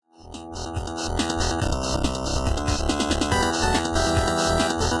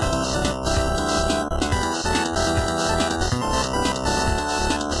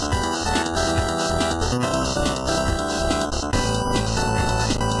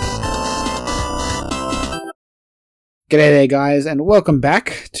G'day there, guys, and welcome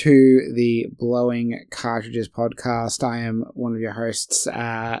back to the Blowing Cartridges podcast. I am one of your hosts,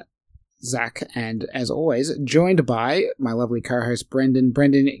 Zach, and as always, joined by my lovely co-host, Brendan.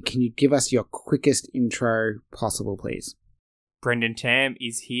 Brendan, can you give us your quickest intro possible, please? Brendan Tam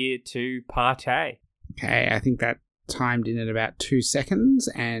is here to partay. Okay, I think that timed in at about 2 seconds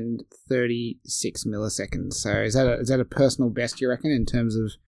and 36 milliseconds. So is that a personal best, you reckon, in terms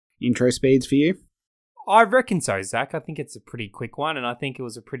of intro speeds for you? I reckon so, Zach. I think it's a pretty quick one, and I think it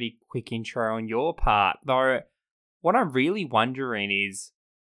was a pretty quick intro on your part. Though, what I'm really wondering is,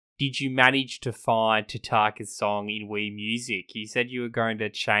 did you manage to find Tataka's song in Wii Music? You said you were going to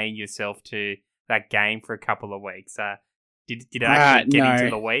chain yourself to that game for a couple of weeks. Did it actually get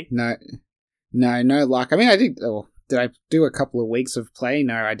into the Wii? No luck. I mean, I did. Oh, did I do a couple of weeks of play?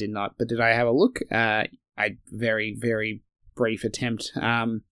 No, I did not. But did I have a look? Very, very brief attempt.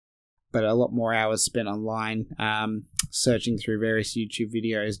 But a lot more hours spent online, searching through various YouTube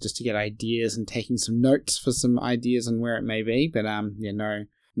videos just to get ideas and taking some notes for some ideas on where it may be. But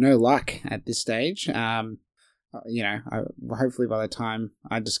no luck at this stage. Hopefully by the time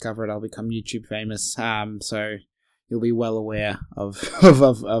I discover it, I'll become YouTube famous. So you'll be well aware of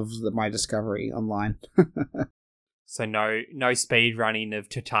my discovery online. So no speed running of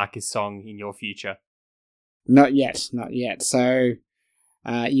Tataka's song in your future. Not yet. So.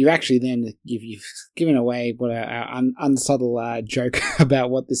 You've actually then you've given away what an unsubtle joke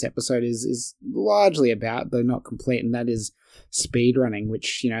about what this episode is largely about, though not complete, and that is speedrunning,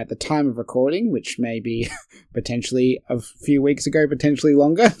 which, at the time of recording, which may be potentially a few weeks ago, potentially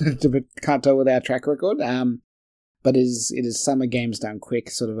longer, can't tell with our track record, but it is Summer Games Done Quick,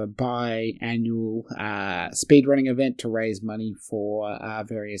 sort of a biannual speedrunning event to raise money for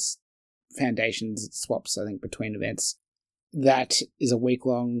various foundations. It swaps, I think, between events. That is a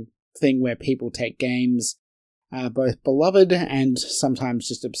week-long thing where people take games, both beloved and sometimes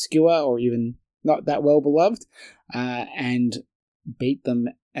just obscure or even not that well beloved, and beat them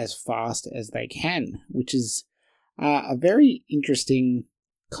as fast as they can, which is a very interesting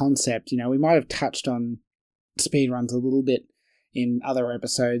concept. We might have touched on speedruns a little bit in other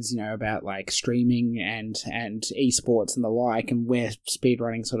episodes, about like streaming and esports and the like, and where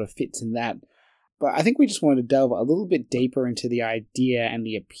speedrunning sort of fits in that. But I think we just wanted to delve a little bit deeper into the idea and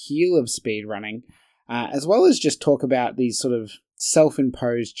the appeal of speedrunning, as well as just talk about these sort of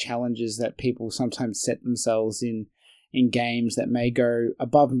self-imposed challenges that people sometimes set themselves in games that may go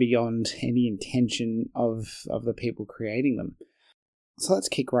above and beyond any intention of the people creating them. So let's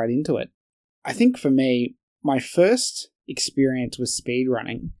kick right into it. I think for me, my first experience with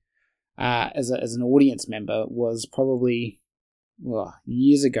speedrunning as an audience member was probably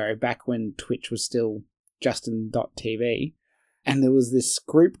years ago, back when Twitch was still Justin.tv, and there was this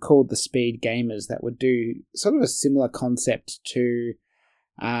group called the Speed Gamers that would do sort of a similar concept to,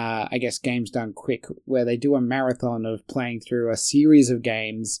 Games Done Quick, where they do a marathon of playing through a series of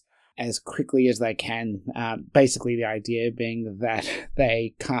games as quickly as they can. Basically, the idea being that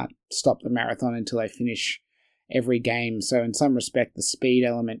they can't stop the marathon until they finish every game. So in some respect, the speed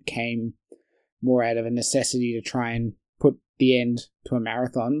element came more out of a necessity to try and put the end to a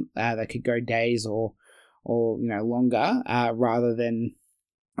marathon that could go days or longer, rather than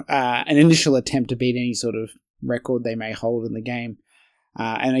an initial attempt to beat any sort of record they may hold in the game.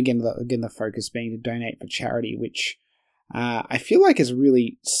 And again, the focus being to donate for charity, which I feel like is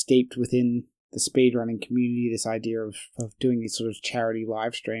really steeped within the speedrunning community, this idea of doing these sort of charity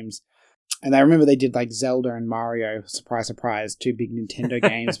live streams. And I remember they did like Zelda and Mario, surprise, two big Nintendo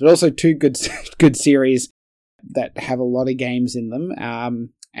games, but also two good series that have a lot of games in them,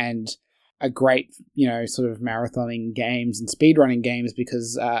 and a great, sort of marathoning games and speedrunning games,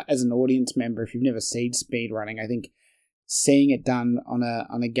 because as an audience member, if you've never seen speedrunning, I think seeing it done on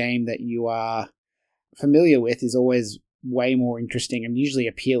a game that you are familiar with is always way more interesting and usually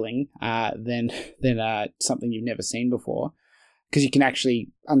appealing than something you've never seen before, because you can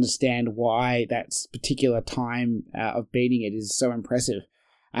actually understand why that particular time of beating it is so impressive.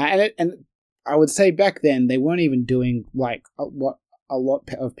 And I would say back then they weren't even doing like what a lot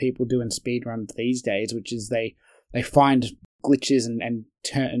of people do in speedruns these days, which is they find glitches and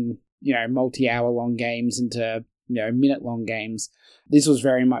turn multi-hour long games into minute-long games. This was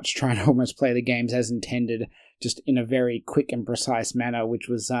very much trying to almost play the games as intended, just in a very quick and precise manner, which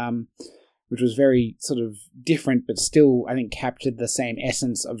was very sort of different, but still I think captured the same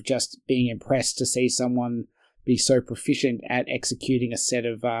essence of just being impressed to see someone be so proficient at executing a set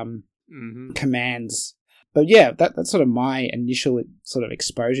of commands. But yeah, that's sort of my initial sort of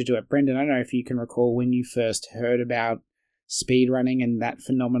exposure to it. Brendan, I don't know if you can recall when you first heard about speedrunning and that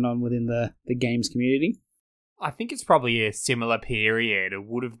phenomenon within the games community. I think it's probably a similar period. It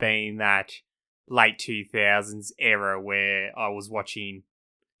would have been that late 2000s era where I was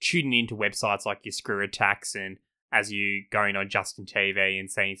tuning into websites like your Screw Attacks, and as you going on Justin TV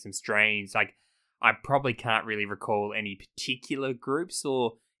and seeing some streams, like I probably can't really recall any particular groups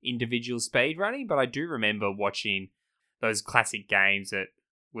or individual speedrunning, but I do remember watching those classic games that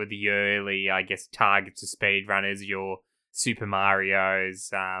were the early, I guess, targets of speedrunners, your Super Mario's,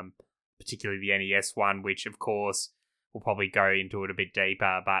 particularly the NES one, which of course we'll probably go into it a bit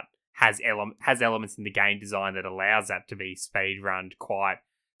deeper, but has elements in the game design that allows that to be speedrunned quite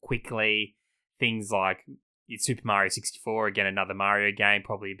quickly. Things like Super Mario 64, again, another Mario game,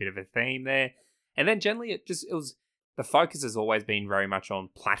 probably a bit of a theme there. And then generally the focus has always been very much on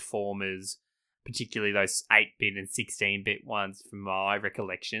platformers, particularly those 8-bit and 16-bit ones from my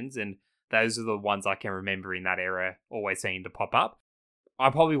recollections. And those are the ones I can remember in that era always seeming to pop up. I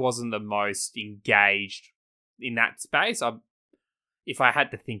probably wasn't the most engaged in that space. If I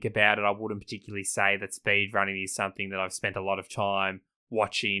had to think about it, I wouldn't particularly say that speedrunning is something that I've spent a lot of time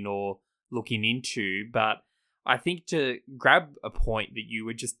watching or looking into. But I think, to grab a point that you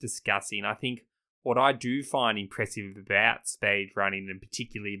were just discussing, I think what I do find impressive about speedrunning, and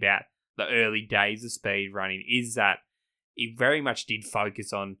particularly about the early days of speedrunning, is that it very much did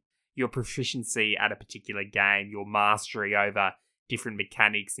focus on your proficiency at a particular game, your mastery over different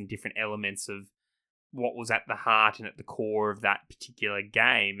mechanics and different elements of what was at the heart and at the core of that particular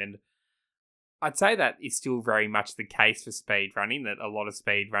game. And I'd say that is still very much the case for speedrunning, that a lot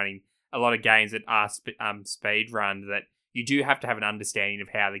of games that are speedrun, that you do have to have an understanding of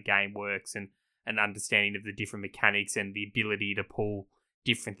how the game works and an understanding of the different mechanics and the ability to pull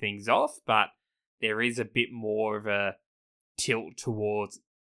different things off. But there is a bit more of a tilt towards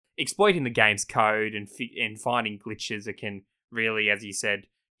exploiting the game's code and finding glitches that can really, as you said,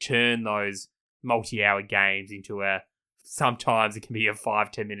 turn those multi-hour games into sometimes it can be a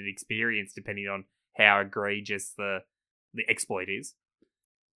 5-10 minute experience, depending on how egregious the exploit is.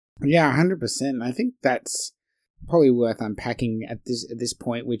 Yeah, 100%. I think that's probably worth unpacking at this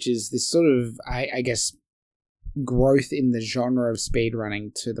point, which is this sort of, I guess, growth in the genre of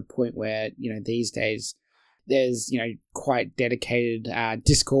speedrunning, to the point where, these days there's, quite dedicated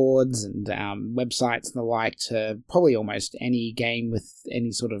Discords and websites and the like to probably almost any game with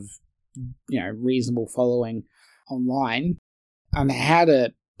any sort of, reasonable following online on how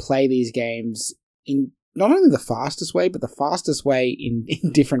to play these games in not only the fastest way, but the fastest way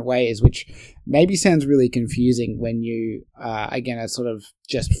in different ways, which maybe sounds really confusing when you, again, are sort of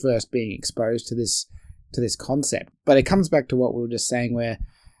just first being exposed to this concept. But it comes back to what we were just saying, where,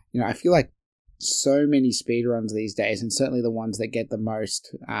 I feel like so many speedruns these days, and certainly the ones that get the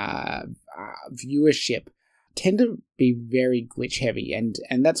most viewership, tend to be very glitch heavy.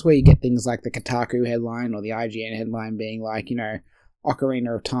 And that's where you get things like the Kotaku headline or the IGN headline being like,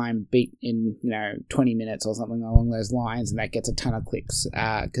 Ocarina of Time beat in 20 minutes or something along those lines, and that gets a ton of clicks,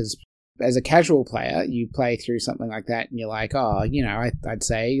 because as a casual player you play through something like that and you're like, I'd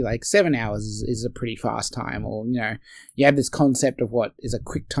say like 7 hours is a pretty fast time, or you have this concept of what is a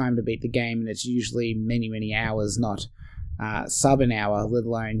quick time to beat the game, and it's usually many hours, not sub an hour, let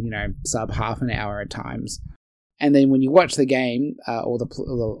alone sub half an hour at times. And then when you watch the game or the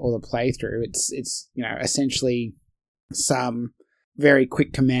playthrough, it's essentially some very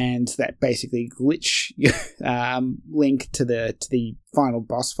quick commands that basically glitch Link to the final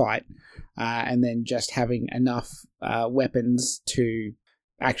boss fight, and then just having enough weapons to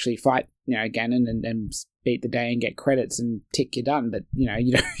actually fight Ganon and beat the day and get credits and tick, you're done. But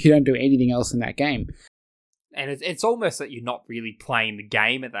you don't do anything else in that game. And it's almost that you're not really playing the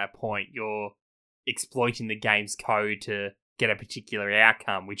game at that point. You're exploiting the game's code to get a particular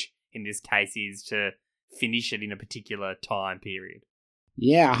outcome, which in this case is to finish it in a particular time period.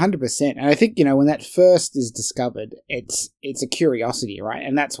 Yeah, 100%. And I think, when that first is discovered, it's a curiosity, right?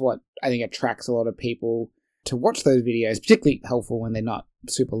 And that's what I think attracts a lot of people to watch those videos, particularly helpful when they're not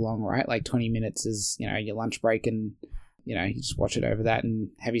super long, right? Like 20 minutes is, your lunch break, and, you just watch it over that and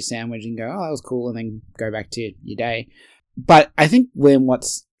have your sandwich and go, oh, that was cool, and then go back to your day. But I think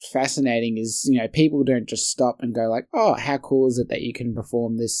what's fascinating is, people don't just stop and go like, oh, how cool is it that you can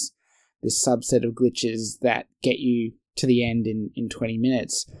perform this subset of glitches that get you to the end in 20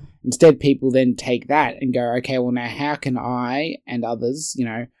 minutes. Instead, people then take that and go, okay, well, now how can I and others,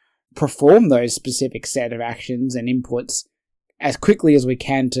 perform those specific set of actions and inputs as quickly as we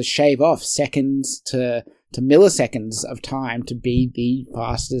can to shave off seconds to milliseconds of time to be the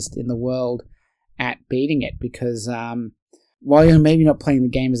fastest in the world at beating it. Because while you're maybe not playing the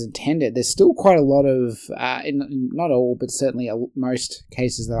game as intended, there's still quite a lot of, in not all, but certainly most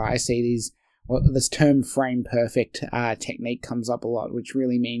cases that I see, these this term frame perfect technique comes up a lot, which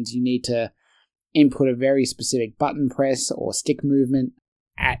really means you need to input a very specific button press or stick movement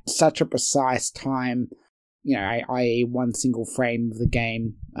at such a precise time, i.e. one single frame of the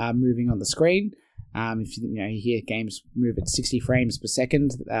game moving on the screen. If you hear games move at 60 frames per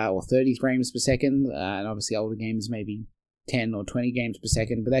second or 30 frames per second, and obviously older games maybe 10 or 20 games per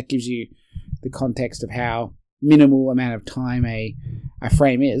second, but that gives you the context of how minimal amount of time a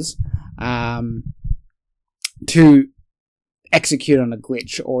frame is to execute on a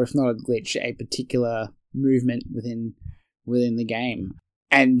glitch, or if not a glitch, a particular movement within the game.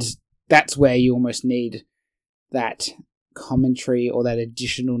 And that's where you almost need that commentary or that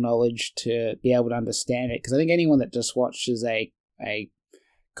additional knowledge to be able to understand it, because I think anyone that just watches a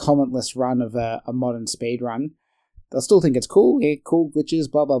commentless run of a modern speed run, they'll still think it's cool, cool glitches,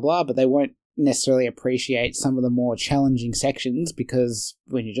 blah blah blah, but they won't necessarily appreciate some of the more challenging sections, because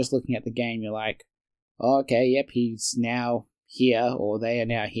when you're just looking at the game, you're like, oh, okay, yep, he's now here, or they are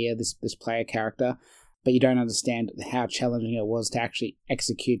now here, this player character, but you don't understand how challenging it was to actually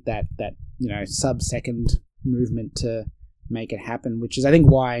execute that sub-second movement to make it happen, which is I think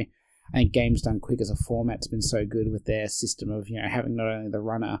why Games Done Quick as a format's been so good with their system of having not only the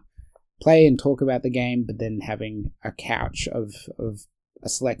runner play and talk about the game, but then having a couch of a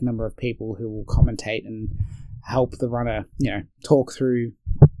select number of people who will commentate and help the runner talk through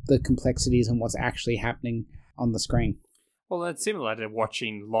the complexities and what's actually happening on the screen. Well, that's similar to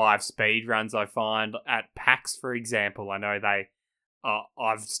watching live speed runs, I find, at PAX, for example. I know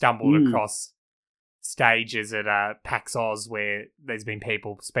I've stumbled across stages at PAX Oz where there's been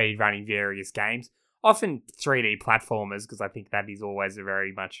people speed running various games, often 3D platformers, because I think that is always a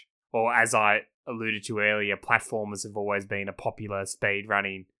very much, or as I alluded to earlier, platformers have always been a popular speed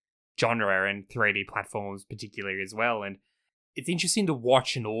running genre, and 3D platforms particularly as well. And it's interesting to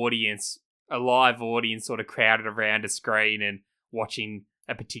watch a live audience sort of crowded around a screen and watching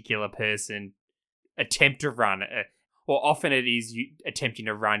a particular person attempt to run. Or often it is attempting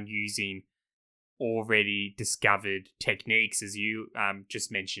to run using already discovered techniques, as you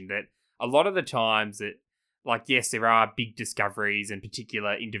just mentioned, that a lot of the times that, like, yes, there are big discoveries and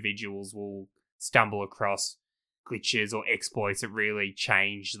particular individuals will stumble across glitches or exploits that really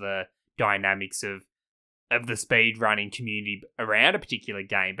change the dynamics of the speedrunning community around a particular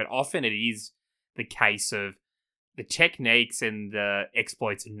game, but often it is the case of the techniques and the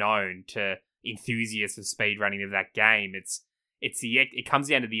exploits are known to enthusiasts of speedrunning of that game. It comes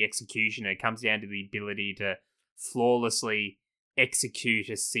down to the execution. It comes down to the ability to flawlessly execute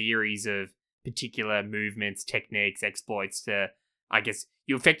a series of particular movements, techniques, exploits to, I guess,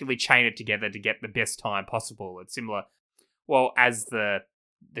 you effectively chain it together to get the best time possible. It's similar, well, as the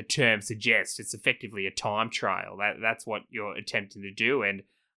term suggests, it's effectively a time trial. That's what you're attempting to do. And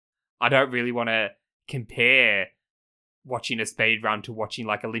I don't really want to compare watching a speed run to watching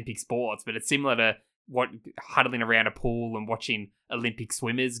like Olympic sports, but it's similar to huddling around a pool and watching Olympic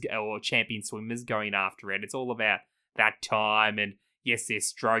swimmers or champion swimmers going after it. It's all about that time. And yes, their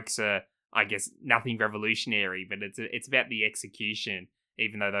strokes are, I guess, nothing revolutionary, but it's about the execution,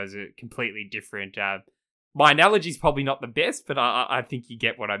 even though those are completely different. My analogy is probably not the best, but I think you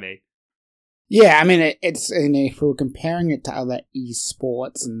get what I mean. Yeah, I mean, it's if we're comparing it to other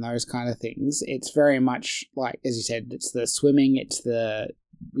esports and those kind of things, it's very much like, as you said, it's the swimming, it's the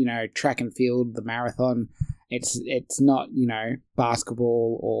track and field, the marathon. It's not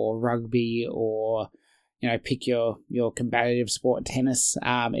basketball or rugby or pick your combative sport, tennis.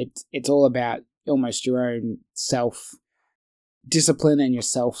 It's all about almost your own self discipline and your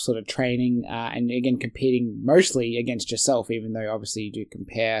self sort of training, and again competing mostly against yourself, even though obviously you do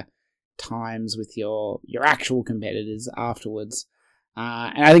compare times with your actual competitors afterwards.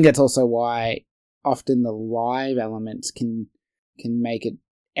 And I think that's also why often the live elements can make it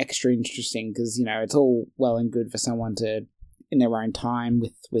extra interesting, because it's all well and good for someone to, in their own time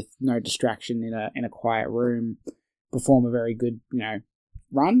with no distraction in a quiet room, perform a very good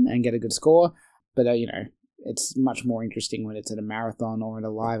run and get a good score, but it's much more interesting when it's at a marathon or at a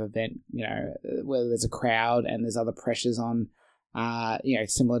live event, where there's a crowd and there's other pressures on.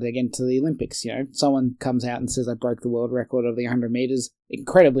 Similar to the Olympics, someone comes out and says, I broke the world record of the 100 meters.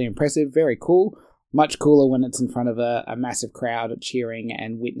 Incredibly impressive, very cool. Much cooler when it's in front of a massive crowd cheering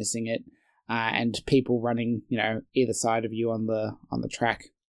and witnessing it, and people running, either side of you on the track.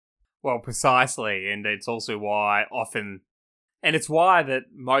 Well, precisely, and it's also why that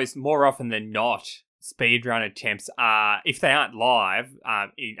more often than not, speedrun attempts are, if they aren't live,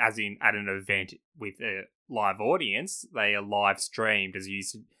 as in at an event with a live audience, they are live streamed, as you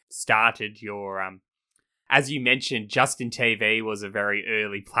started your as you mentioned, Justin TV was a very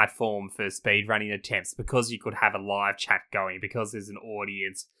early platform for speedrunning attempts because you could have a live chat going, because there's an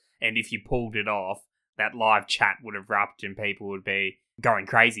audience. And if you pulled it off, that live chat would erupt and people would be going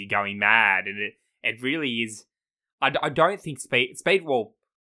crazy, going mad. And it really is. I don't think well,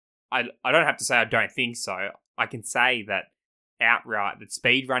 I don't have to say I don't think so. I can say that outright that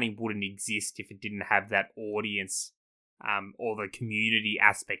speedrunning wouldn't exist if it didn't have that audience or the community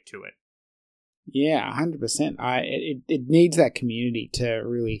aspect to it. Yeah, 100%. It needs that community to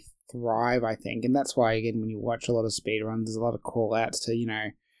really thrive, I think. And that's why, again, when you watch a lot of speedruns, there's a lot of call-outs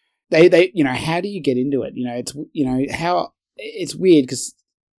to, they how do you get into it? It's weird because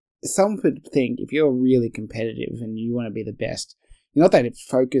some would think if you're really competitive and you want to be the best, you're not that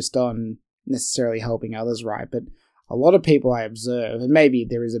focused on necessarily helping others, right? But a lot of people I observe, and maybe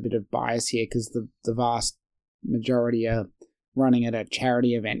there is a bit of bias here because the vast majority are running at a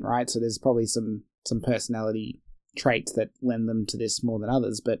charity event, right? So there's probably some personality traits that lend them to this more than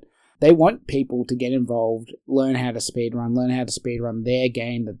others, but they want people to get involved, learn how to speedrun their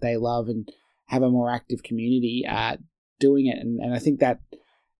game that they love, and have a more active community doing it. And I think that's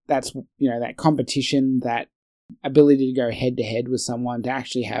that competition, that ability to go head to head with someone, to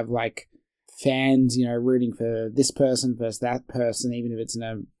actually have like fans, rooting for this person versus that person, even if it's in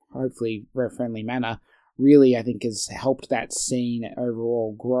a hopefully very friendly manner, really I think has helped that scene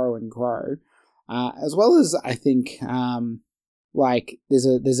overall grow and grow. As well as I think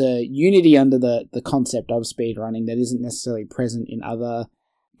there's a unity under the concept of speedrunning that isn't necessarily present in other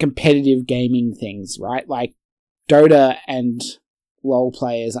competitive gaming things, right? Like Dota and LoL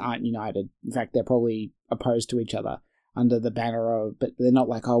players aren't united. In fact, they're probably opposed to each other under the banner of, but they're not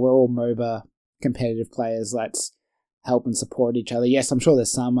like, oh, we're all MOBA competitive players, let's help and support each other. Yes, I'm sure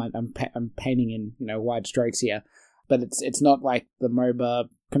there's some. I'm painting in wide strokes here, but it's not like the MOBA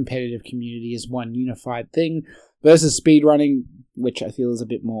competitive community is one unified thing versus speedrunning, which I feel is a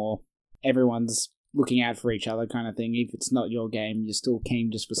bit more everyone's looking out for each other kind of thing. If it's not your game, you're still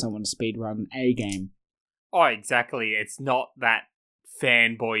keen just for someone to speedrun a game. Oh, exactly. It's not that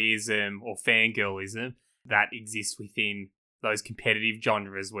fanboyism or fangirlism that exists within those competitive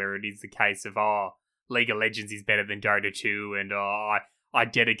genres where it is the case of, League of Legends is better than Dota 2, and I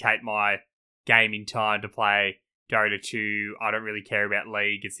dedicate my gaming time to play Dota 2. I don't really care about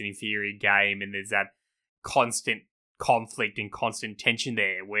League. It's an inferior game, and there's that constant conflict and constant tension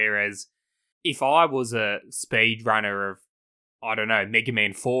there. Whereas if I was a speedrunner of, I don't know, Mega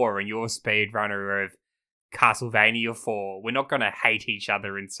Man 4 and you're a speedrunner of Castlevania 4, we're not going to hate each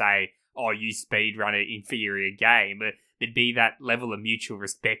other and say, oh, you speedrun an inferior game. But there'd be that level of mutual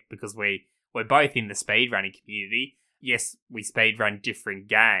respect because we're both in the speedrunning community. Yes, we speedrun different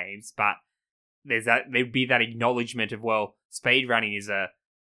games, but there'd be that acknowledgement of, well, speedrunning is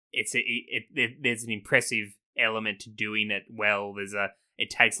there's an impressive element to doing it well. It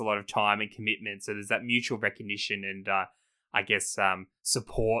takes a lot of time and commitment, so there's that mutual recognition and I guess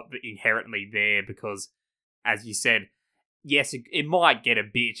support inherently there because, as you said, yes, it might get a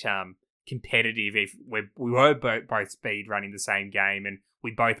bit competitive if we were both speedrunning the same game and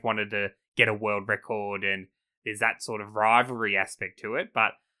we both wanted to get a world record, and there's that sort of rivalry aspect to it.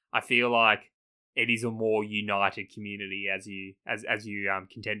 But I feel like it is a more united community, as you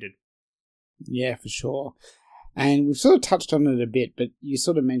contended. Yeah, for sure. And we've sort of touched on it a bit, but you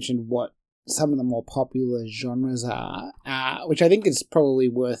sort of mentioned what some of the more popular genres are, which I think is probably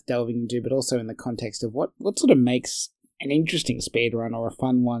worth delving into, but also in the context of what sort of makes an interesting speedrun or a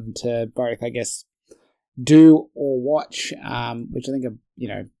fun one to both, I guess, do or watch, which I think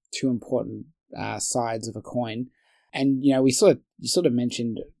are, two important sides of a coin. And, you sort of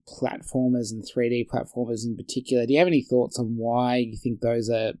mentioned platformers and 3D platformers in particular. Do you have any thoughts on why you think those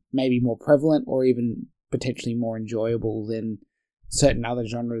are maybe more prevalent or even potentially more enjoyable than certain other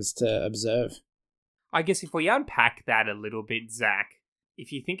genres to observe? I guess if we unpack that a little bit, Zach,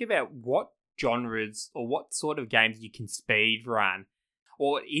 if you think about what genres or what sort of games you can speed run,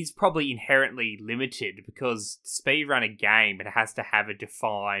 or is probably inherently limited because to speed run a game, it has to have a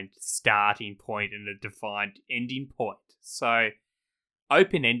defined starting point and a defined ending point. So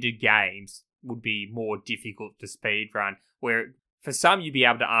open-ended games would be more difficult to speed run, where for some you'd be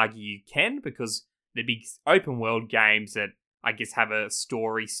able to argue you can because there'd be open world games that I guess have a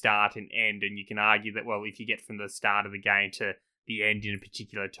story start and end, and you can argue that, well, if you get from the start of the game to the end in a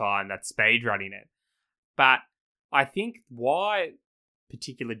particular time, that's speedrunning it. But I think why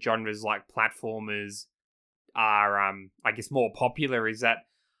particular genres like platformers are, I guess, more popular is that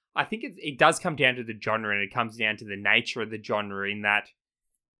I think it does come down to the genre, and it comes down to the nature of the genre in that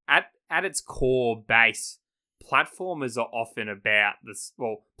at its core base, platformers are often about this.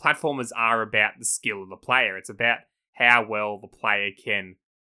 Well, platformers are about the skill of the player. It's about how well the player can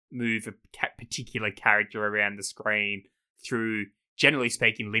move a particular character around the screen through, generally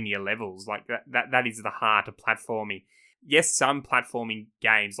speaking, linear levels. Like that is the heart of platforming. Yes, some platforming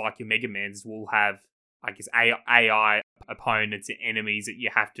games like your Mega Mans will have, I guess, AI opponents and enemies that you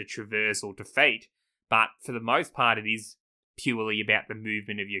have to traverse or defeat. But for the most part, it is purely about the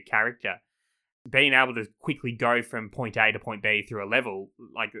movement of your character. Being able to quickly go from point A to point B through a level,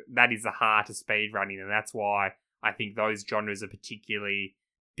 like that is the heart of speedrunning, and that's why I think those genres are particularly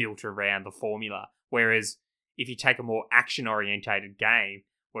built around the formula. Whereas if you take a more action-orientated game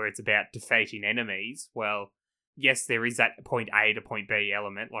where it's about defeating enemies, well, yes, there is that point A to point B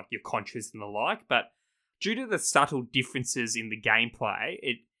element, like your contras and the like, but due to the subtle differences in the gameplay,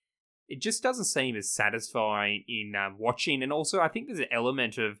 it just doesn't seem as satisfying in watching. And also, I think there's an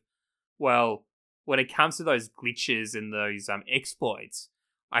element of, well, when it comes to those glitches and those exploits,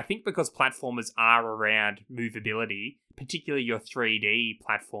 I think because platformers are around movability, particularly your 3D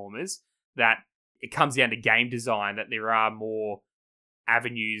platformers, that it comes down to game design, that there are more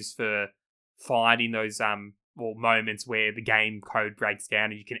avenues for finding those moments where the game code breaks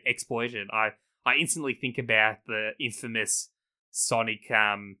down and you can exploit it. I instantly think about the infamous Sonic,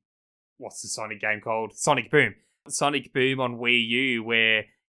 what's the Sonic game called? Sonic Boom. Sonic Boom on Wii U, where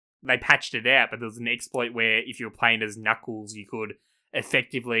they patched it out, but there was an exploit where if you were playing as Knuckles, you could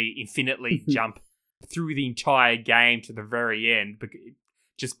effectively infinitely jump through the entire game to the very end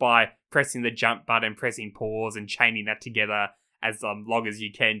just by pressing the jump button, pressing pause, and chaining that together as long as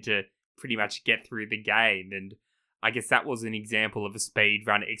you can to pretty much get through the game. And I guess that was an example of a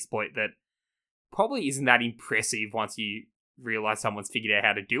speedrun exploit that probably isn't that impressive once you realize someone's figured out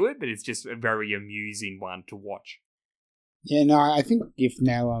how to do it, but it's just a very amusing one to watch. Yeah, no, I think you've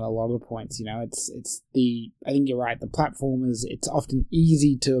nailed on a lot of points. I think you're right. The platformers, it's often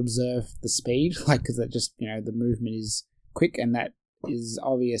easy to observe the speed, like, because that just, the movement is quick, and that is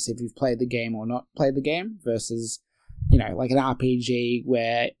obvious if you've played the game or not played the game, versus, like an RPG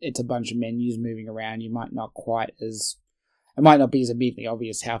where it's a bunch of menus moving around. It might not be as immediately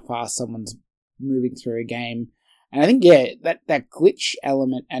obvious how fast someone's moving through a game. And I think, that glitch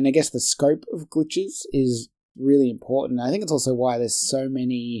element, and I guess the scope of glitches is really important. I think it's also why there's so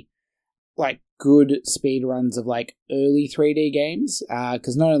many like good speed runs of like early 3D games,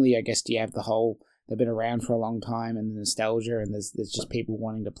 because not only I guess do you have the whole they've been around for a long time and the nostalgia, and there's just people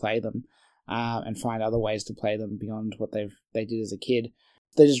wanting to play them and find other ways to play them beyond what they did as a kid.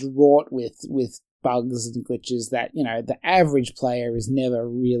 They're just wrought with bugs and glitches that the average player is never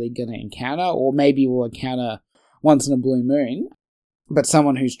really going to encounter, or maybe will encounter once in a blue moon. But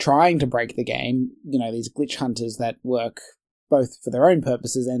someone who's trying to break the game, these glitch hunters that work both for their own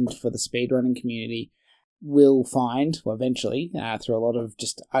purposes and for the speedrunning community, will find, well, eventually, through a lot of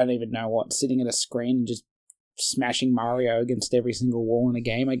just, I don't even know what, sitting at a screen and just smashing Mario against every single wall in a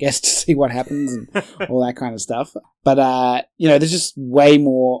game, I guess, to see what happens and all that kind of stuff. But, there's just way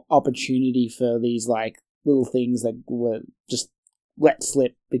more opportunity for these, like, little things that were just let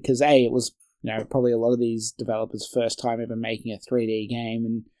slip because, A, it was probably a lot of these developers' first time ever making a 3D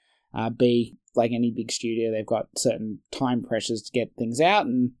game, and B, like any big studio, they've got certain time pressures to get things out,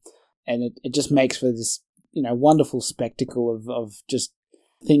 and it just makes for this wonderful spectacle of just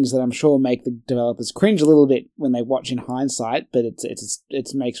things that I'm sure make the developers cringe a little bit when they watch in hindsight, but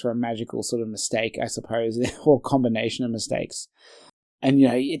it makes for a magical sort of mistake, I suppose, or combination of mistakes. And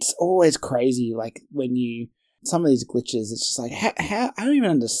it's always crazy, like when some of these glitches, it's just like, how I don't even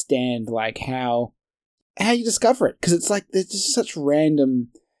understand like how you discover it, because it's like there's just such random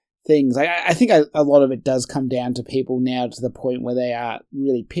things. I think a lot of it does come down to people now to the point where they are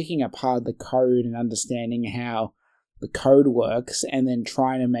really picking apart the code and understanding how the code works, and then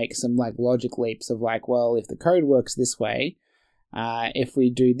trying to make some like logic leaps of like, well, if the code works this way, if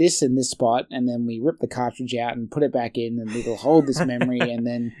we do this in this spot, and then we rip the cartridge out and put it back in, and it'll hold this memory, and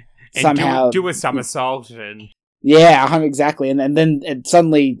then and somehow do a somersault and exactly, and then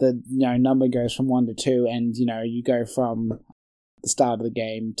suddenly the number goes from 1 to 2, and you go from the start of the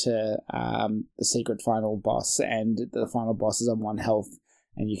game to the secret final boss, and the final boss is on 1 health,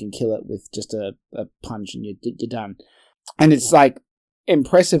 and you can kill it with just a punch, and you're done. And it's like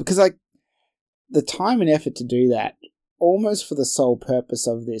impressive because like the time and effort to do that, almost for the sole purpose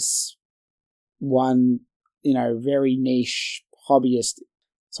of this one, very niche hobbyist.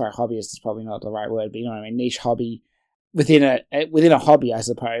 Sorry, hobbyist is probably not the right word, but you know what I mean. Niche hobby within a hobby, I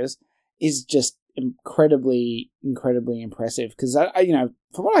suppose, is just incredibly impressive. Because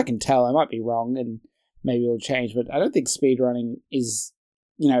from what I can tell, I might be wrong, and maybe it'll change, but I don't think speedrunning is,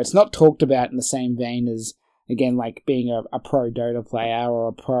 it's not talked about in the same vein as again, like being a pro Dota player or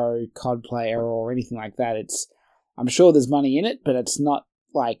a pro COD player or anything like that, I'm sure there's money in it, but it's not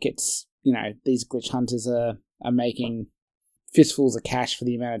like it's, these glitch hunters are making fistfuls of cash for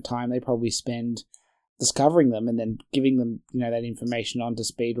the amount of time they probably spend discovering them and then giving them, that information on to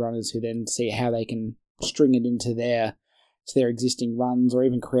speedrunners who then see how they can string it into their existing runs or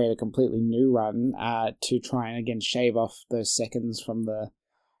even create a completely new run to try and, again, shave off those seconds from the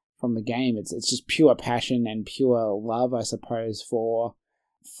game. It's just pure passion and pure love, I suppose, for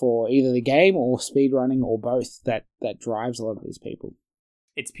either the game or speedrunning or both that drives a lot of these people.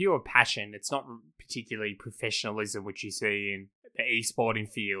 It's pure passion. It's not particularly professionalism, which you see in the esporting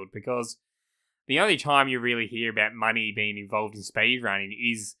field, because the only time you really hear about money being involved in speedrunning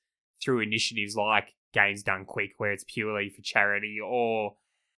is through initiatives like Games Done Quick, where it's purely for charity, or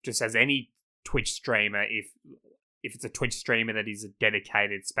just as any Twitch streamer, if it's a Twitch streamer that is a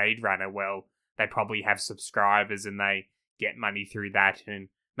dedicated speedrunner, well, they probably have subscribers and they get money through that and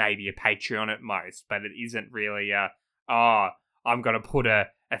maybe a Patreon at most, but it isn't really I'm going to put a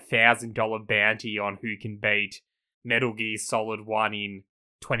 $1,000 bounty on who can beat Metal Gear Solid 1 in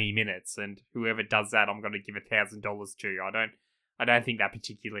 20 minutes, and whoever does that, I'm going to give $1,000 to. I don't think that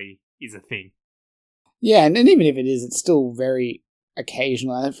particularly is a thing. Yeah, and even if it is, it's still very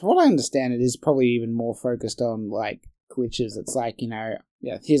occasional. From what I understand, it is probably even more focused on like glitches. It's like,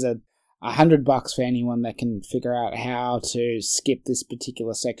 here's $100 for anyone that can figure out how to skip this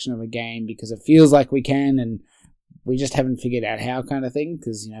particular section of a game because it feels like we can and we just haven't figured out how, kind of thing.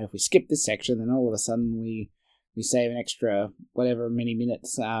 Because, if we skip this section, then all of a sudden we save an extra whatever many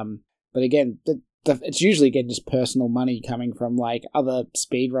minutes. But again, it's usually, again, just personal money coming from like other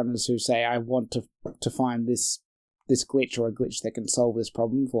speedrunners who say, I want to find this glitch or a glitch that can solve this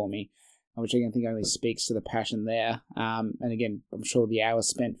problem for me, which I think only speaks to the passion there. And again, I'm sure the hours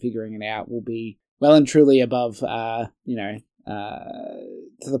spent figuring it out will be well and truly above, to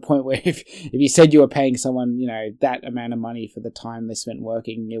the point where if you said you were paying someone, that amount of money for the time they spent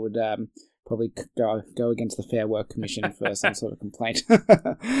working, it would probably go against the Fair Work Commission for some sort of complaint.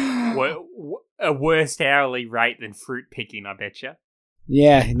 A worse hourly rate than fruit picking, I betcha.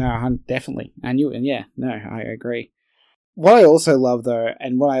 Yeah, no, definitely. I agree. What I also love, though,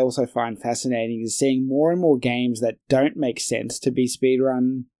 and what I also find fascinating is seeing more and more games that don't make sense to be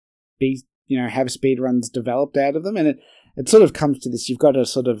have speedruns developed out of them, and it sort of comes to this: you've got to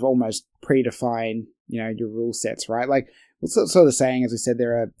sort of almost predefine, your rule sets, right? Like we're sort of saying, as we said,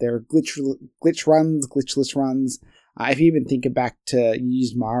 there are glitch runs, glitchless runs. If you even think back to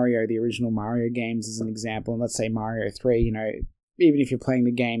use Mario, the original Mario games as an example, and let's say Mario 3, even if you're playing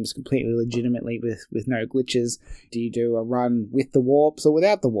the games completely legitimately with no glitches, do you do a run with the warps or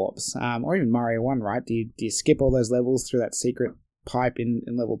without the warps? Or even Mario 1, right? Do you skip all those levels through that secret pipe in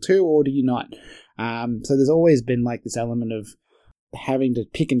level 2, or do you not? So there's always been like this element of having to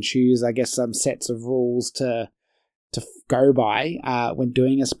pick and choose, I guess, some sets of rules to go by when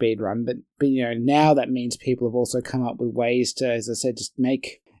doing a speed run. But now that means people have also come up with ways to, as I said, just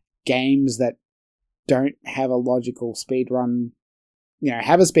make games that don't have a logical speed run,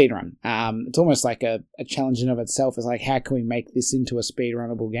 have a speed run. It's almost like a challenge in of itself. Is like, how can we make this into a speed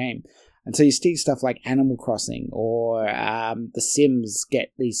runnable game? And so you see stuff like Animal Crossing or The Sims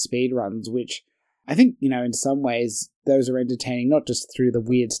get these speed runs, which I think, in some ways, those are entertaining, not just through the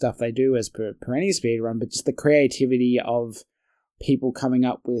weird stuff they do as per any speedrun, but just the creativity of people coming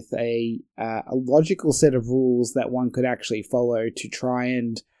up with a logical set of rules that one could actually follow to try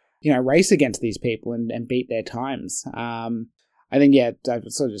and, race against these people and beat their times. I think, I've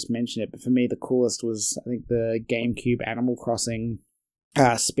sort of just mentioned it, but for me, the coolest was, I think, the GameCube Animal Crossing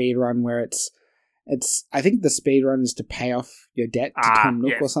speedrun, where it's I think the speedrun is to pay off your debt to Tom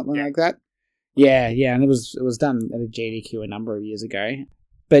Nook or something like that. Yeah, and it was done at a GDQ a number of years ago.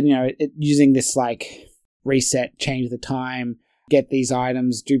 But, using this, like, reset, change the time, get these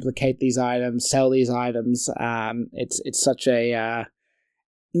items, duplicate these items, sell these items, it's such a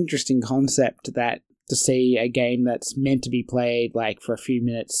interesting concept that to see a game that's meant to be played, like, for a few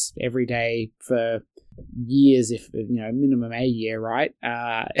minutes every day for years, if, minimum a year, right?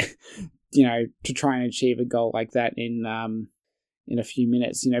 To try and achieve a goal like that in a few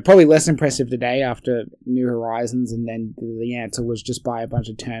minutes. Probably less impressive today after New Horizons, and then the answer was just buy a bunch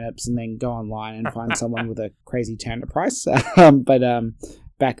of turnips and then go online and find someone with a crazy turnip price. But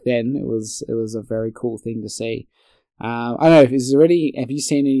back then it was a very cool thing to see. I don't know, have you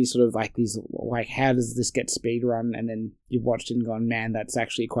seen any sort of like these, like, how does this get speedrun, and then you've watched it and gone, man, that's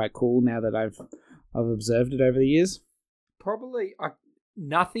actually quite cool now that I've observed it over the years? Probably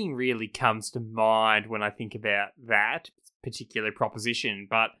nothing really comes to mind when I think about that particular proposition,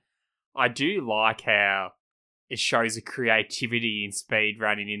 but I do like how it shows a creativity in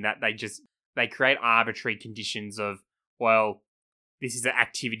speedrunning in that they create arbitrary conditions of, well, this is an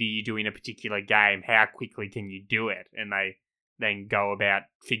activity you do in a particular game. How quickly can you do it? And they then go about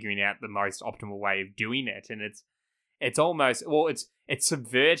figuring out the most optimal way of doing it. And it's almost, well, it's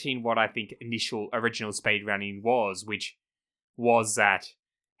subverting what I think original speedrunning was, which was that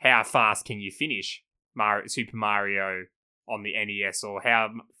how fast can you finish Super Mario on the NES, or how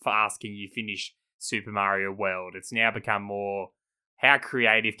fast can you finish Super Mario World? It's now become more, how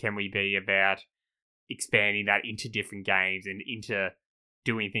creative can we be about expanding that into different games and into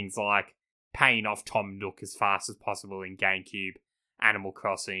doing things like paying off Tom Nook as fast as possible in GameCube, Animal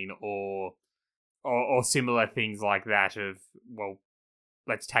Crossing, or similar things like that of, well,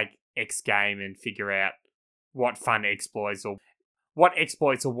 let's take X game and figure out what fun exploits or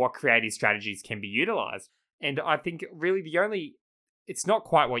what creative strategies can be utilized. And I think really it's not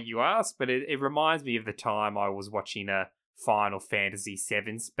quite what you asked, but it reminds me of the time I was watching a Final Fantasy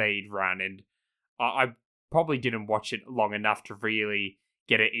VII speed run, and I probably didn't watch it long enough to really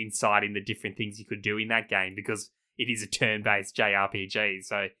get an insight in the different things you could do in that game, because it is a turn-based JRPG,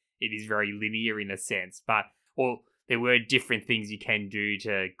 so it is very linear in a sense. But, well, there were different things you can do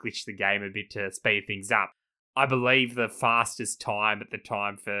to glitch the game a bit to speed things up. I believe the fastest time at the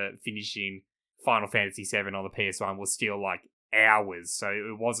time for finishing Final Fantasy VII on the PS1 was still like hours, so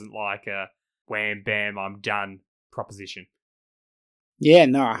it wasn't like a wham bam I'm done proposition. Yeah,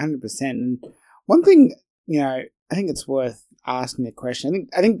 no, 100%. And one thing, I think it's worth asking the question.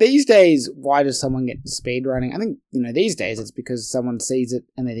 I think these days, why does someone get speed running? I think these days it's because someone sees it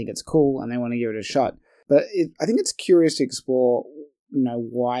and they think it's cool and they want to give it a shot. But I think it's curious to explore,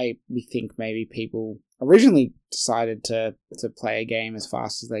 why we think maybe people originally decided to play a game as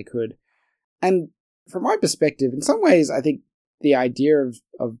fast as they could. And from my perspective, in some ways, I think the idea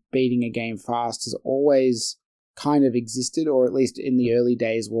of beating a game fast has always kind of existed, or at least in the early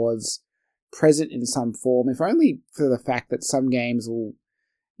days was present in some form, if only for the fact that some games will,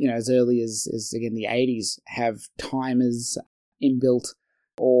 as early as again the 80s, have timers inbuilt,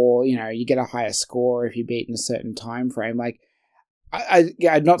 or, you get a higher score if you beat in a certain time frame. Like,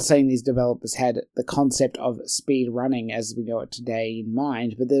 I'm not saying these developers had the concept of speed running as we know it today in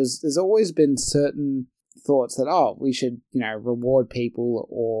mind, but there's always been certain thoughts that, we should, reward people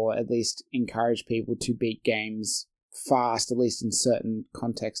or at least encourage people to beat games fast, at least in certain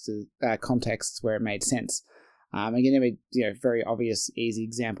contexts where it made sense. Again, very obvious, easy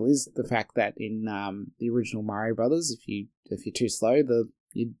example is the fact that in the original Mario Brothers, if you're too slow,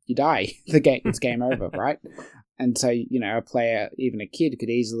 you die. It's game over, right? And so, a player, even a kid, could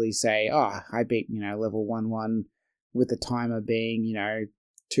easily say, I beat, level 1-1 with the timer being,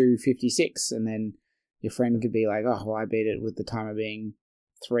 2:56, and then your friend could be like, I beat it with the timer being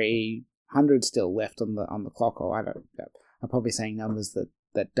 300 still left on the clock, or I'm probably saying numbers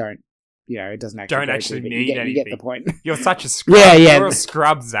that don't, it doesn't actually don't actually need anything. You get the point. You're such a scrub. Yeah. You're a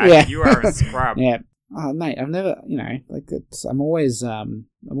scrub, Zach. Yeah. You are a scrub. Yeah. Oh, mate, I've never, I'm always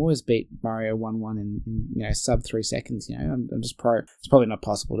beat Mario 1-1 in sub 3 seconds. I'm just pro. It's probably not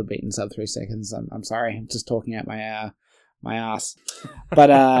possible to beat in sub 3 seconds. I'm sorry. I'm just talking out my ass. But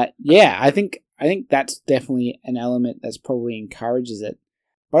I think that's definitely an element that's probably encourages it.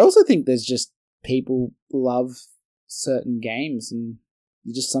 But I also think there's just people love certain games, and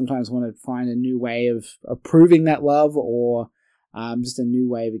you just sometimes want to find a new way of proving that love, or just a new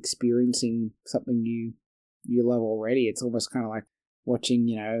way of experiencing something you love already. It's almost kind of like watching,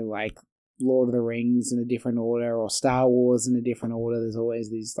 like Lord of the Rings in a different order, or Star Wars in a different order. There's always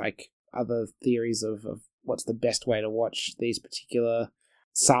these like other theories of what's the best way to watch these particular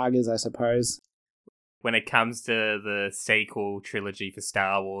sagas, I suppose. When it comes to the sequel trilogy for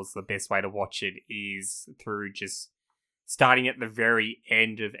Star Wars, the best way to watch it is through just starting at the very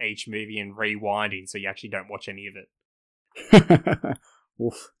end of each movie and rewinding, so you actually don't watch any of it.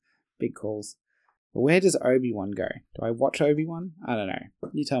 Oof, big calls. But where does Obi-Wan go? Do I watch Obi-Wan? I don't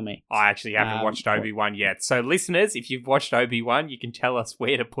know. You tell me. I actually haven't watched Obi-Wan yet. So listeners, if you've watched Obi-Wan, you can tell us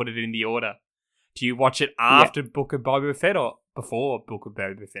where to put it in the order. Do you watch it after Book of Boba Fett or before Book of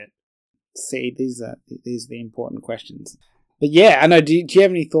Boba Fett? See, these are the important questions. But yeah, I know. Do you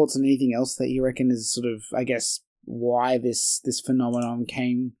have any thoughts on anything else that you reckon is sort of, I guess, why this phenomenon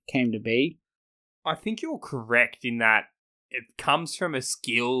came to be? I think you're correct in that it comes from a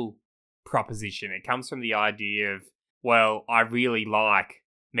skill proposition. It comes from the idea of, well, I really like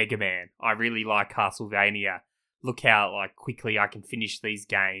Mega Man. I really like Castlevania. Look how quickly I can finish these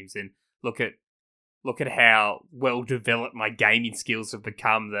games, and look at how well developed my gaming skills have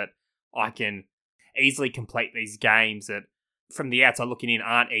become, that I can easily complete these games at from the outside looking in,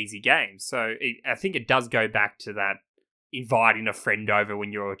 aren't easy games. So I think it does go back to that inviting a friend over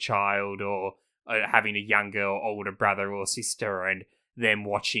when you're a child, or having a younger or older brother or sister, and them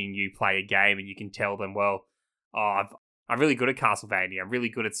watching you play a game, and you can tell them, well, I'm really good at Castlevania. I'm really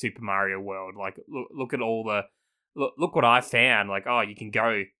good at Super Mario World. Like, look at all the look what I found. Like, oh, you can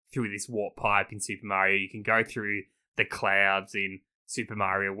go through this warp pipe in Super Mario. You can go through the clouds in Super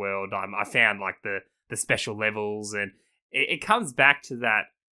Mario World. I found like the special levels, and it comes back to that.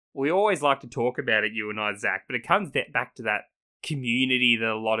 We always like to talk about it, you and I, Zach, but it comes back to that community that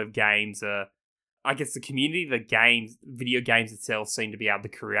a lot of games are. I guess the community that video games itself seem to be able to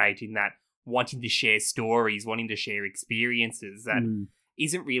create, in that wanting to share stories, wanting to share experiences that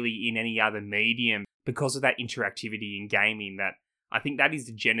isn't really in any other medium, because of that interactivity in gaming. That I think that is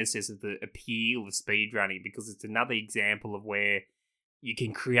the genesis of the appeal of speedrunning, because it's another example of where you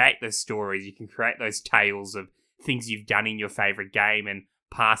can create those stories, you can create those tales of things you've done in your favorite game and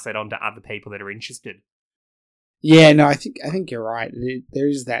pass that on to other people that are interested. Yeah, no, I think you're right. There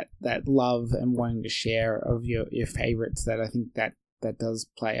is that love and wanting to share of your favorites, that I think that does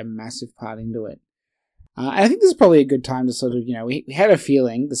play a massive part into it. And I think this is probably a good time to sort of, we had a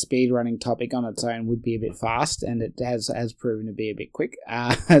feeling the speedrunning topic on its own would be a bit fast, and it has proven to be a bit quick,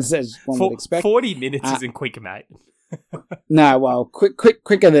 as one would expect. 40 minutes isn't quick, mate. No, well,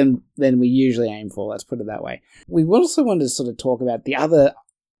 quicker than we usually aim for, let's put it that way. We also wanted to sort of talk about the other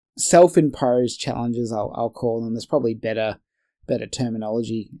self-imposed challenges, I'll call them. There's probably better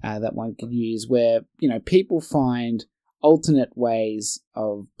terminology that one could use, where people find alternate ways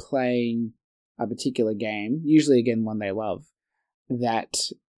of playing a particular game, usually again one they love, that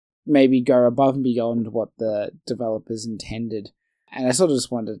maybe go above and beyond what the developers intended. And I sort of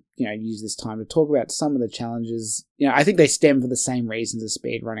just wanted to use this time to talk about some of the challenges. I think they stem for the same reasons as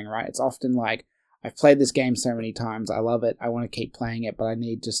speedrunning, right? It's often like, I've played this game so many times, I love it, I want to keep playing it, but I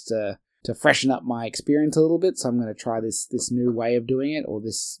need just to freshen up my experience a little bit, so I'm going to try this new way of doing it, or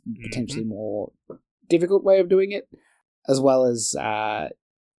this potentially more difficult way of doing it, as well as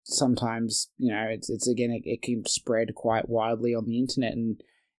sometimes, it's again, it can spread quite widely on the internet, and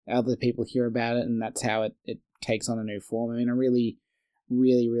other people hear about it, and that's how it takes on a new form. I mean, a really,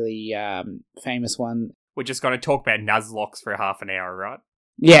 really, really famous one. We're just going to talk about Nuzlocke for half an hour, right?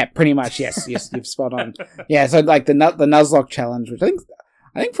 Yeah, pretty much. Yes, you've spot on. Yeah, so like the Nuzlocke challenge, which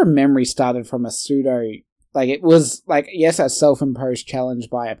I think from memory started from a pseudo, like it was like, yes, a self-imposed challenge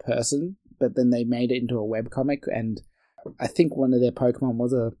by a person, but then they made it into a webcomic, and I think one of their Pokemon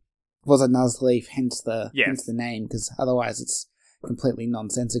was a Nuzleaf, hence the name, because otherwise it's completely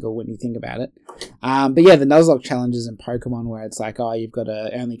nonsensical when you think about it. But yeah, the Nuzlocke challenges in Pokemon, where it's like, oh, you've got to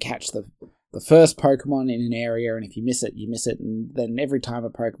only catch the first Pokemon in an area, and if you miss it, you miss it, and then every time a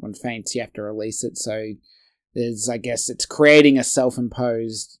Pokemon faints, you have to release it. So there's, I guess, it's creating a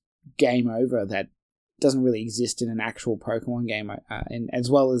self-imposed game over that doesn't really exist in an actual Pokemon game, and as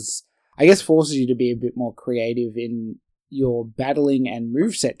well as, I guess, forces you to be a bit more creative in your battling and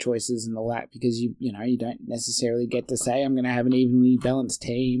moveset choices and all that, because you don't necessarily get to say, I'm going to have an evenly balanced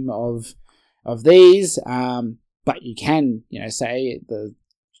team of these, but you can, say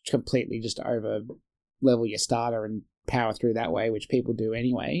completely just over level your starter and power through that way, which people do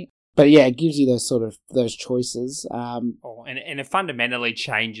anyway. But yeah, it gives you those choices. And it fundamentally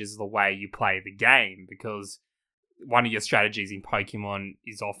changes the way you play the game, because one of your strategies in Pokemon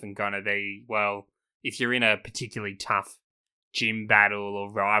is often going to be, well, if you're in a particularly tough gym battle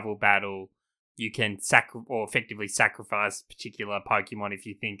or rival battle, you can effectively sacrifice particular Pokemon if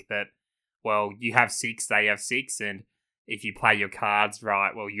you think that, well, you have 6, they have 6, and if you play your cards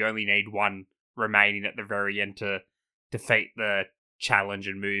right, well, you only need one remaining at the very end to defeat the challenge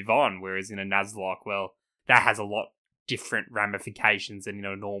and move on. Whereas in a Nuzlocke, well, that has a lot different ramifications than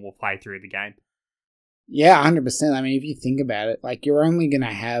a normal playthrough of the game. Yeah, 100%. I mean, if you think about it, like, you're only going to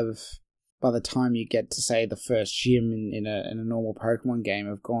have, by the time you get to, say, the first gym in a normal Pokemon game,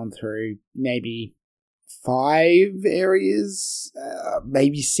 have gone through maybe 5 areas,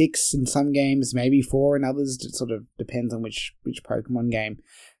 maybe 6 in some games, maybe 4 in others. It sort of depends on which Pokemon game,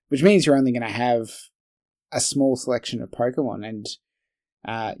 which means you're only going to have a small selection of Pokemon, and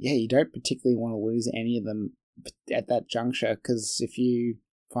you don't particularly want to lose any of them at that juncture, because if you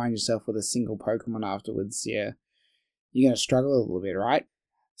find yourself with a single Pokemon afterwards, you're going to struggle a little bit, right?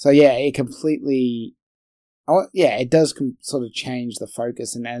 So yeah, it completely, it does sort of change the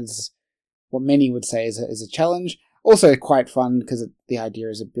focus, and as what many would say is a challenge. Also quite fun, because the idea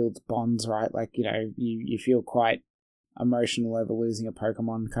is it builds bonds, right? Like, you feel quite emotional over losing a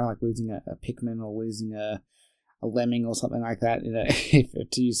Pokemon, kind of like losing a Pikmin or losing a Lemming or something like that,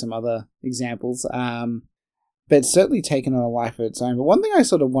 to use some other examples. But but it's certainly taken on a life of its own. But one thing I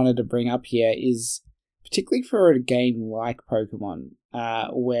sort of wanted to bring up here is, particularly for a game like Pokemon,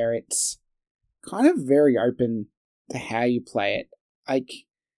 where it's kind of very open to how you play it. Like,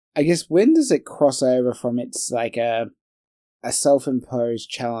 I guess, when does it cross over from it's like a self-imposed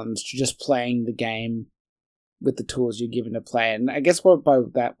challenge to just playing the game with the tools you're given to play? And I guess what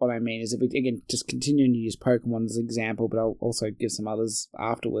I mean is, if we, again, just continuing to use Pokemon as an example, but I'll also give some others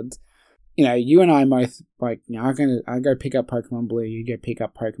afterwards. You know, you and I both, like, you know, I go pick up Pokemon Blue, you go pick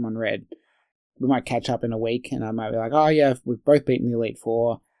up Pokemon Red. We might catch up in a week, and I might be like, oh yeah, we've both beaten the Elite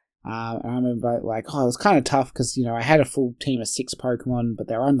Four. And I remember, like, it was kind of tough because, you know, I had a full team of 6 Pokemon, but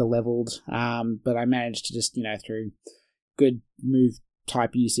they were under-leveled. But I managed to just, you know, through good move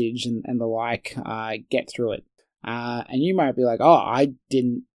type usage and the like, get through it. And you might be like, oh, I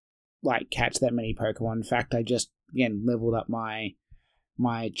didn't, like, catch that many Pokemon. In fact, I just, again, leveled up my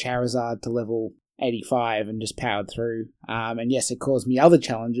Charizard to level 85 and just powered through. And yes, it caused me other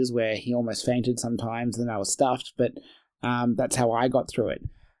challenges where he almost fainted sometimes and I was stuffed, but that's how I got through it.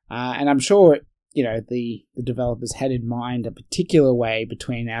 And I'm sure, you know, the developers had in mind a particular way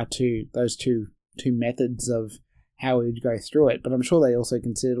between those two methods of how we would go through it. But I'm sure they also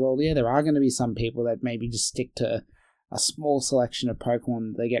considered, well, yeah, there are going to be some people that maybe just stick to a small selection of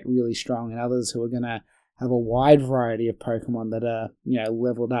Pokemon. They get really strong, and others who are going to have a wide variety of Pokemon that are, you know,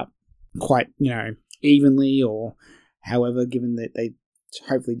 leveled up quite, you know, evenly, or however, given that they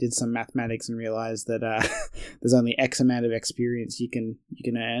hopefully did some mathematics and realized that there's only X amount of experience you can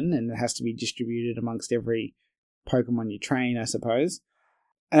earn, and it has to be distributed amongst every Pokemon you train, I suppose.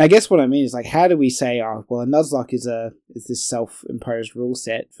 And I guess what I mean is, like, how do we say, oh, well, a Nuzlocke is this self-imposed rule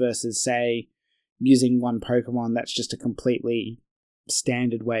set versus, say, using one Pokemon that's just a completely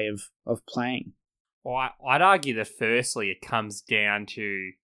standard way of playing? Well, I'd argue that firstly it comes down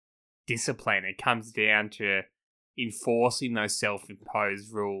to discipline. It comes down to enforcing those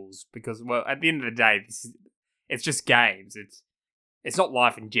self-imposed rules, because, well, at the end of the day, it's just games. It's not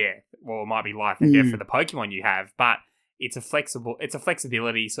life and death. Well, it might be life and death for the Pokemon you have, but it's a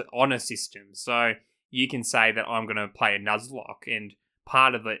flexibility on a system. So you can say that I'm going to play a Nuzlocke, and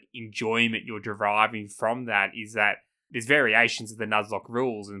part of the enjoyment you're deriving from that is that there's variations of the Nuzlocke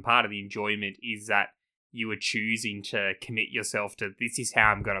rules, and part of the enjoyment is that you are choosing to commit yourself to, this is how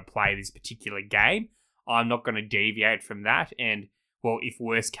I'm going to play this particular game. I'm not going to deviate from that. And, well, if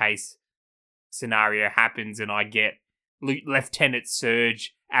worst case scenario happens and I get Lieutenant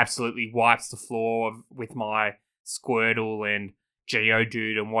Surge absolutely wipes the floor with my Squirtle and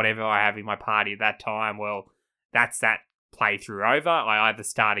Geodude and whatever I have in my party at that time, well, that's that playthrough over. I either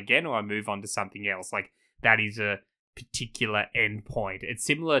start again or I move on to something else. Like, that is a particular endpoint. It's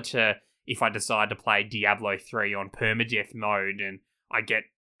similar to if I decide to play Diablo 3 on permadeath mode and I get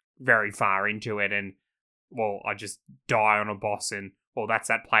very far into it and, well, I just die on a boss and, well, that's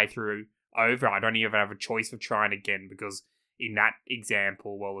that playthrough over. I don't even have a choice of trying again, because in that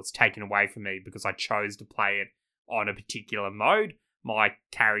example, well, it's taken away from me because I chose to play it on a particular mode. My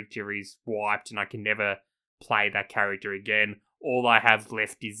character is wiped and I can never play that character again. All I have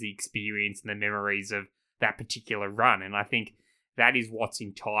left is the experience and the memories of that particular run. And I think that is what's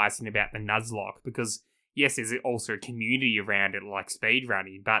enticing about the Nuzlocke, because yes, there's also a community around it like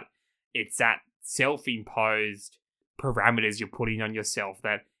speedrunning, but it's that self-imposed parameters you're putting on yourself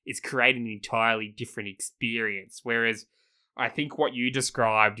that is creating an entirely different experience. Whereas I think what you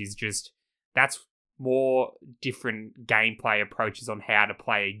described is just, that's more different gameplay approaches on how to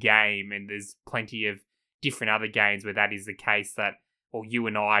play a game, and there's plenty of different other games where that is the case, that, well, you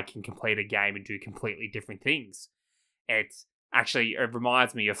and I can complete a game and do completely different things. It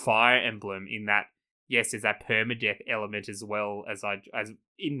reminds me of Fire Emblem in that, yes, there's that permadeath element as well as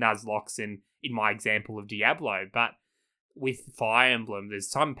in Nuzlocke and in my example of Diablo. But with Fire Emblem, there's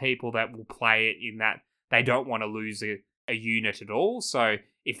some people that will play it in that they don't want to lose a unit at all. So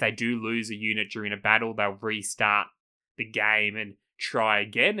if they do lose a unit during a battle, they'll restart the game and try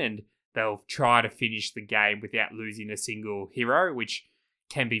again, and they'll try to finish the game without losing a single hero, which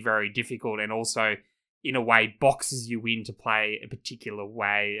can be very difficult, and also, in a way, boxes you in to play a particular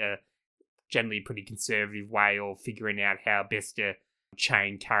way, generally a pretty conservative way, or figuring out how best to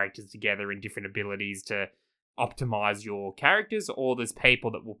chain characters together and different abilities to optimize your characters. Or there's people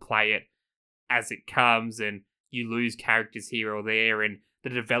that will play it as it comes, and you lose characters here or there, and the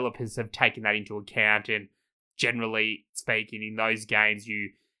developers have taken that into account, and generally speaking, in those games,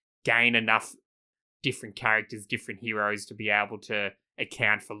 you gain enough different characters, different heroes to be able to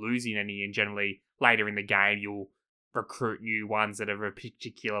account for losing any, and generally later in the game you'll recruit new ones that are a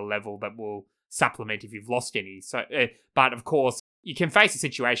particular level that will supplement if you've lost any. So, but of course, you can face a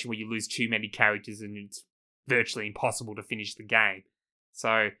situation where you lose too many characters and it's virtually impossible to finish the game.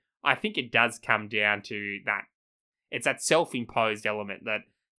 So I think it does come down to that. It's that self-imposed element that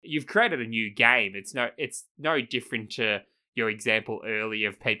you've created a new game. It's no different to your example earlier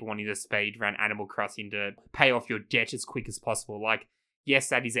of people wanting to speedrun Animal Crossing to pay off your debt as quick as possible. Like, yes,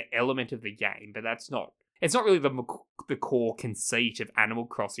 that is an element of the game, but it's not really the core conceit of Animal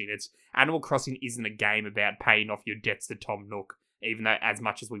Crossing. Animal Crossing isn't a game about paying off your debts to Tom Nook, even though as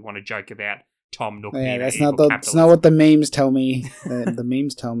much as we want to joke about Tom Nook being that's not what the memes tell me. The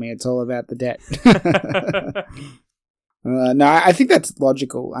memes tell me it's all about the debt. No, I think that's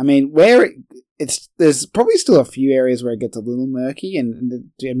logical. I mean, there's probably still a few areas where it gets a little murky, and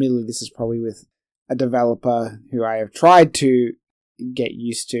admittedly, this is probably with a developer who I have tried to get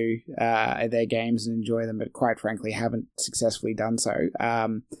used to their games and enjoy them, but quite frankly, haven't successfully done so.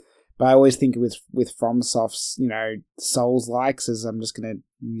 But I always think with FromSoft's, Souls likes, as I'm just going to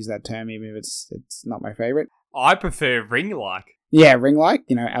use that term, even if it's not my favorite. I prefer ring like. Yeah, ring like,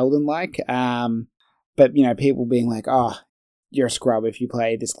 Elden like. But, people being like, oh, you're a scrub if you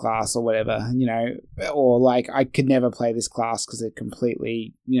play this class or whatever, or like, I could never play this class because it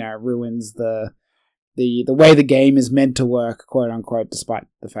completely, ruins the way the game is meant to work, quote unquote, despite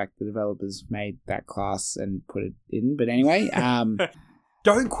the fact the developers made that class and put it in. But anyway,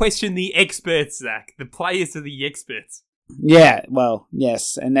 don't question the experts, Zach. The players are the experts. Yeah, well,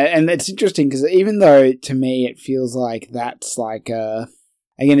 yes, and it's interesting because even though to me it feels like that's like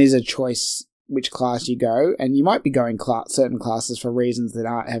again is a choice which class you go, and you might be going certain classes for reasons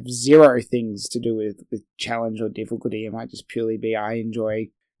that have zero things to do with challenge or difficulty. It might just purely be I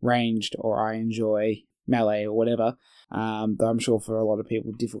enjoy ranged or I enjoy melee or whatever. Though I'm sure for a lot of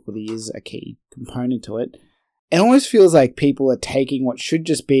people difficulty is a key component to it. It almost feels like people are taking what should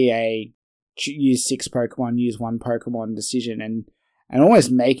just be a use 6 Pokemon, use 1 Pokemon decision and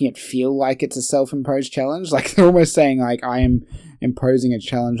almost making it feel like it's a self-imposed challenge. Like they're almost saying like I am imposing a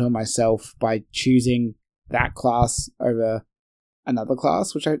challenge on myself by choosing that class over another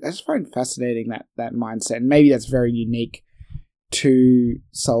class, which I just find fascinating, that mindset. And maybe that's very unique to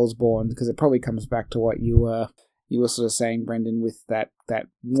Soulsborne, because it probably comes back to what you were sort of saying, Brendan, with that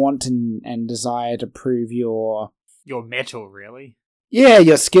want and desire to prove your mettle, really. Yeah,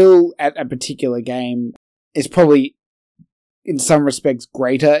 your skill at a particular game is probably in some respects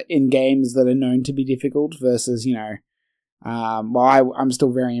greater in games that are known to be difficult versus, I'm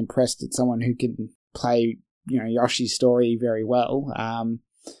still very impressed at someone who can play, Yoshi's Story very well.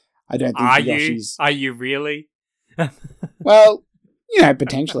 I don't think Yoshi's... Are you really? Well,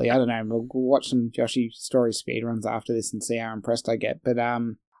 potentially. I don't know. We'll watch some Yoshi Story speedruns after this and see how impressed I get. But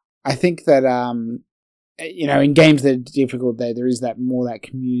I think that, in games that are difficult, there is that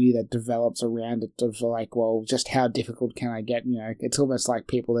community that develops around it of like, well, just how difficult can I get? It's almost like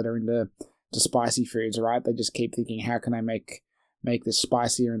people that are into spicy foods, right? They just keep thinking, how can I make this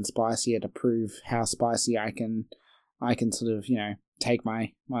spicier and spicier to prove how spicy I can sort of, take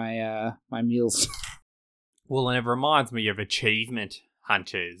my meals. Well, and it reminds me of achievement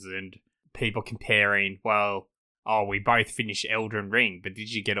hunters and people comparing, well, oh, we both finished Elden Ring, but did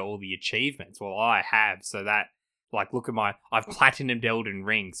you get all the achievements? Well, I have, so that, like, look at I've platinumed Elden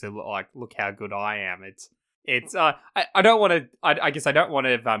Ring, so look how good I am. I don't want to, I guess I don't want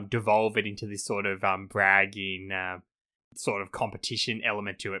to devolve it into this sort of bragging sort of competition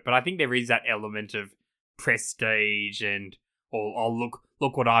element to it, but I think there is that element of prestige and,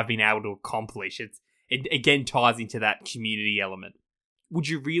 look what I've been able to accomplish. It again ties into that community element. Would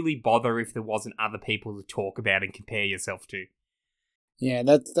you really bother if there wasn't other people to talk about and compare yourself to? Yeah,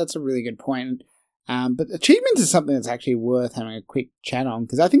 that's a really good point. But achievements is something that's actually worth having a quick chat on,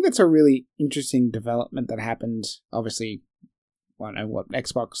 because I think that's a really interesting development that happened, obviously, I don't know what,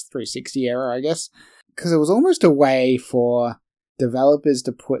 Xbox 360 era, I guess, because it was almost a way for developers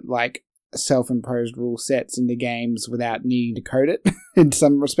to put like self-imposed rule sets into games without needing to code it in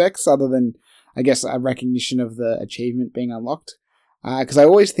some respects, other than, I guess, a recognition of the achievement being unlocked. Because I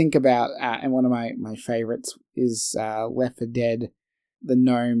always think about, and one of my favorites is Left 4 Dead, the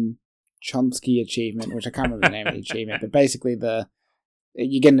Gnome Chomsky achievement, which I can't remember the name of the achievement, but basically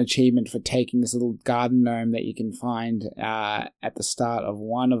you get an achievement for taking this little garden gnome that you can find at the start of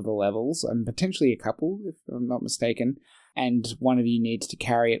one of the levels, and potentially a couple, if I'm not mistaken, and one of you needs to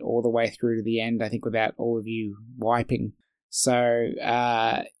carry it all the way through to the end, I think, without all of you wiping. So,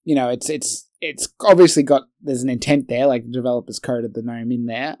 it's obviously there's an intent there, like the developers coded the gnome in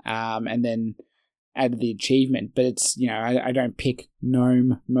there, and then added the achievement, but it's, I don't pick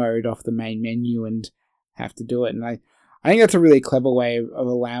gnome mode off the main menu and have to do it. And I think that's a really clever way of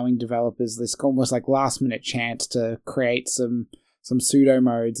allowing developers this almost like last minute chance to create some some pseudo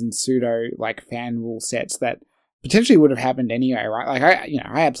modes and pseudo like fan rule sets that potentially would have happened anyway, right? Like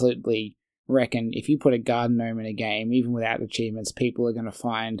I absolutely reckon if you put a garden gnome in a game, even without achievements, people are going to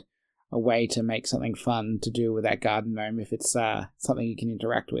find a way to make something fun to do with that garden gnome if it's something you can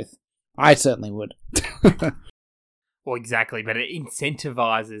interact with. I certainly would. Well, exactly, but it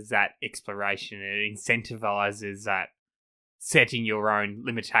incentivizes that exploration. It incentivizes that setting your own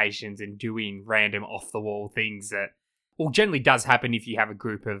limitations and doing random off-the-wall things that, well, generally does happen if you have a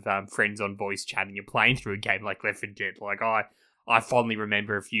group of friends on voice chat and you're playing through a game like Left 4 Dead. Like, I fondly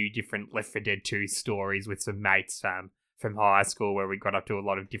remember a few different Left 4 Dead 2 stories with some mates from high school where we got up to a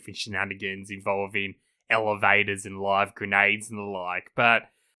lot of different shenanigans involving elevators and live grenades and the like. But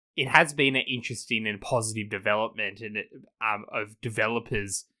it has been an interesting and positive development of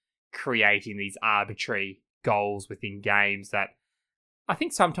developers creating these arbitrary goals within games that I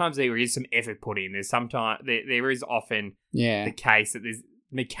think sometimes there is some effort put in. There is often the case that there's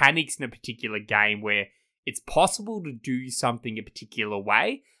mechanics in a particular game where it's possible to do something a particular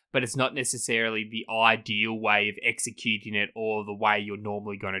way, but it's not necessarily the ideal way of executing it or the way you're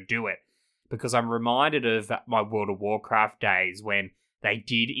normally going to do it. Because I'm reminded of my World of Warcraft days when they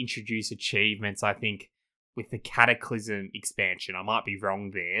did introduce achievements, I think, with the Cataclysm expansion. I might be wrong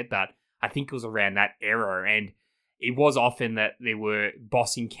there, but I think it was around that era. And it was often that there were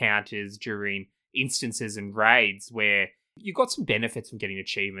boss encounters during instances and raids where you got some benefits from getting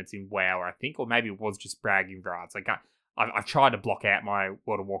achievements in WoW, I think, or maybe it was just bragging rights. Like I've tried to block out my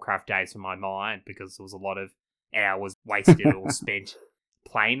World of Warcraft days from my mind because there was a lot of hours wasted or spent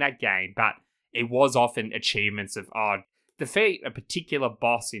playing that game. But it was often achievements of, defeat a particular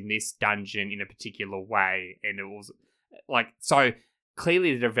boss in this dungeon in a particular way. And it was like, so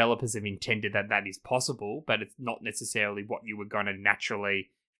clearly the developers have intended that that is possible, but it's not necessarily what you were going to naturally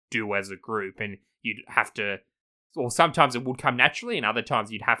do as a group. And you'd have to, or sometimes it would come naturally, and other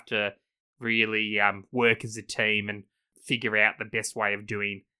times you'd have to really work as a team and figure out the best way of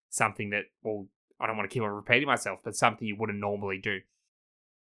doing something that, well, I don't want to keep on repeating myself, but something you wouldn't normally do.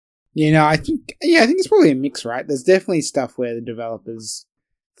 I think it's probably a mix, right? There's definitely stuff where the developers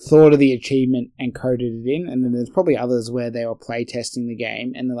thought of the achievement and coded it in, and then there's probably others where they were playtesting the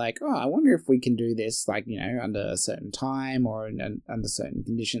game and they're like, oh, I wonder if we can do this, like, under a certain time or under certain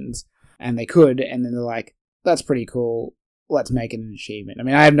conditions, and they could, and then they're like, that's pretty cool, let's make it an achievement. I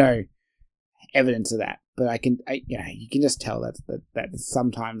mean, I have no evidence of that, but you can just tell that's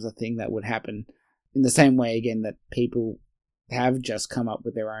sometimes a thing that would happen in the same way, again, that people have just come up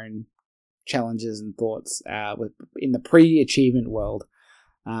with their own challenges and thoughts in the pre-achievement world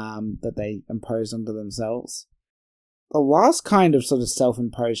that they imposed onto themselves. The last kind of sort of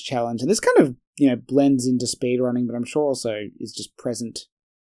self-imposed challenge, and this kind of blends into speedrunning, but I'm sure also is just present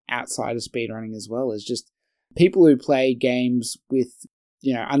outside of speedrunning as well, is just people who play games with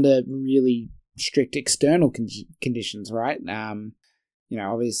under really strict external conditions, right?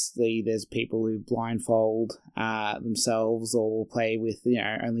 Obviously there's people who blindfold themselves or will play with,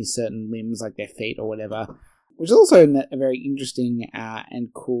 only certain limbs like their feet or whatever, which is also a very interesting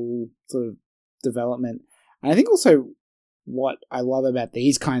and cool sort of development. And I think also what I love about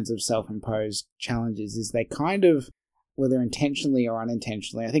these kinds of self-imposed challenges is they kind of, whether intentionally or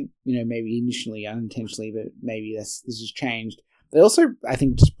unintentionally, I think, maybe initially unintentionally, but maybe this has changed. They also, I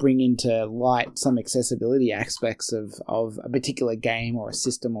think, just bring into light some accessibility aspects of a particular game or a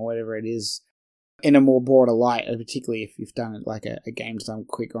system or whatever it is in a more broader light, particularly if you've done it like a game's done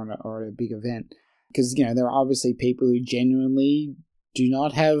quick or a big event. Because, there are obviously people who genuinely do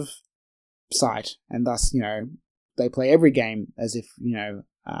not have sight, and thus, they play every game as if,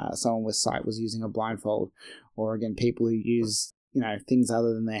 someone with sight was using a blindfold. Or, again, people who use, things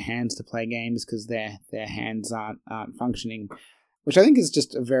other than their hands to play games because their hands aren't functioning. Which I think is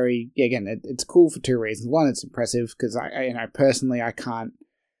just a very, it's cool for two reasons. One, it's impressive because personally, I can't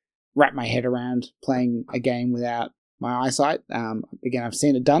wrap my head around playing a game without my eyesight. Again, I've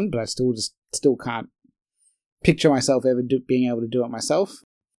seen it done, but I still can't picture myself ever being able to do it myself.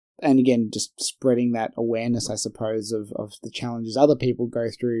 And again, just spreading that awareness, I suppose, of the challenges other people go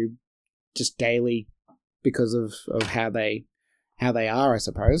through just daily because of how they are, I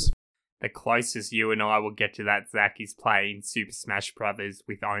suppose. The closest you and I will get to that, Zach, is playing Super Smash Brothers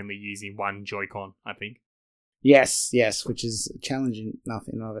with only using one Joy-Con, I think. Yes, which is challenging enough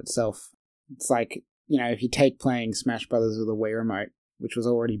in and of itself. It's like, if you take playing Smash Brothers with a Wii remote, which was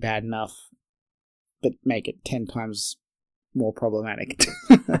already bad enough, but make it 10 times more problematic.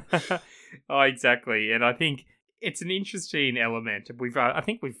 Oh, exactly. And I think it's an interesting element. I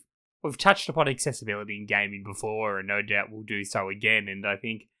think we've touched upon accessibility in gaming before, and no doubt we'll do so again. And I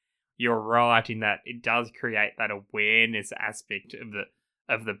think you're right in that it does create that awareness aspect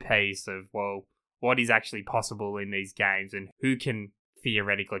of the piece of, well, what is actually possible in these games and who can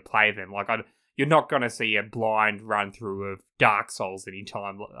theoretically play them. Like, you're not going to see a blind run through of Dark Souls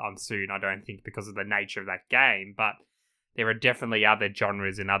anytime soon, I don't think, because of the nature of that game. But there are definitely other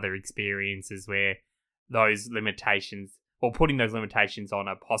genres and other experiences where those limitations, or putting those limitations on,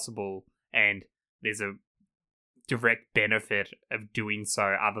 are possible, and there's a direct benefit of doing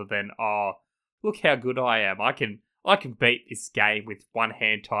so, other than, oh, look how good I am. I can beat this game with one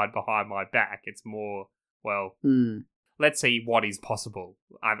hand tied behind my back. It's more, well, let's see what is possible.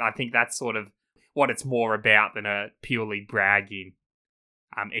 I think that's sort of what it's more about than a purely bragging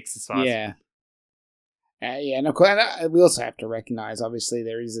exercise. Yeah. And of course, we also have to recognize, obviously,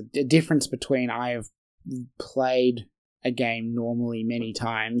 there is a difference between I have played a game normally many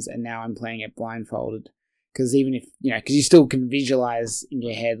times and now I'm playing it blindfolded. Because even if, because you still can visualize in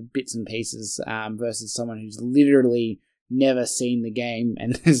your head bits and pieces versus someone who's literally never seen the game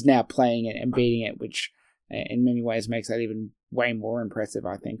and is now playing it and beating it, which in many ways makes that even way more impressive,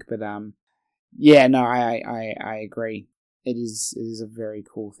 I think. But yeah, no, I agree. It is a very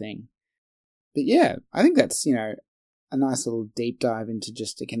cool thing. But yeah, I think that's, a nice little deep dive into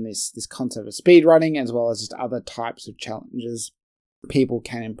just, again, this concept of speedrunning, as well as just other types of challenges people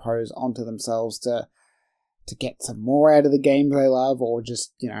can impose onto themselves to get some more out of the games they love, or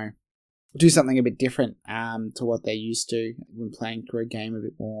just, do something a bit different to what they're used to when playing through a game a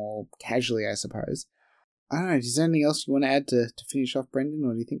bit more casually, I suppose. I don't know, is there anything else you want to add to finish off, Brendan,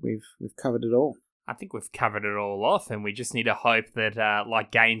 or do you think we've covered it all? I think we've covered it all off, and we just need to hope that,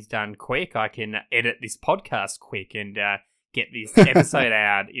 like games done quick, I can edit this podcast quick and get this episode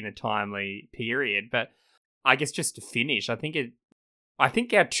out in a timely period. But I guess just to finish, I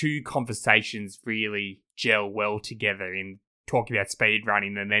think our two conversations really gel well together in talking about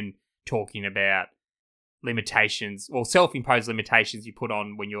speedrunning and then talking about limitations, or self-imposed limitations you put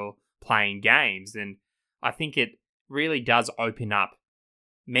on when you're playing games. And I think it really does open up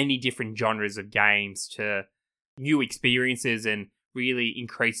many different genres of games to new experiences and really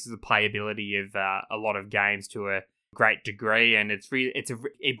increases the playability of a lot of games to a great degree. And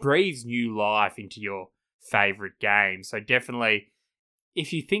it breathes new life into your favorite game. So definitely,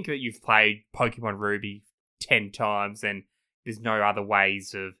 if you think that you've played Pokemon Ruby 10 times and there's no other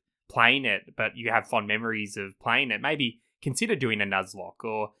ways of playing it, but you have fond memories of playing it, maybe consider doing a Nuzlocke,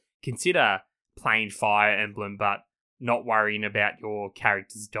 or consider playing Fire Emblem but not worrying about your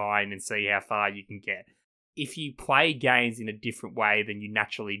characters dying, and see how far you can get. If you play games in a different way than you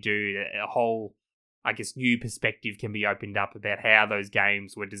naturally do, a whole, I guess, new perspective can be opened up about how those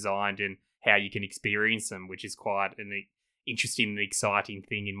games were designed and how you can experience them, which is quite an interesting and exciting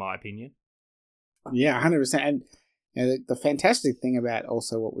thing, in my opinion. Yeah, 100%. And the fantastic thing about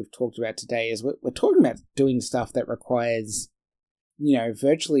also what we've talked about today is we're talking about doing stuff that requires,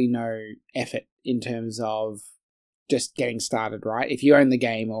 virtually no effort in terms of just getting started, right? If you own the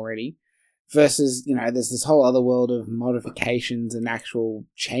game already, versus, there's this whole other world of modifications and actual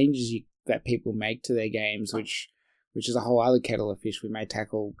changes that people make to their games, which is a whole other kettle of fish we may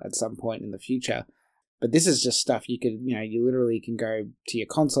tackle at some point in the future. But this is just stuff you could, you literally can go to your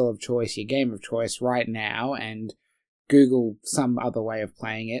console of choice, your game of choice right now, and Google some other way of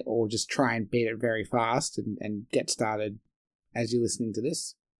playing it, or just try and beat it very fast and get started as you're listening to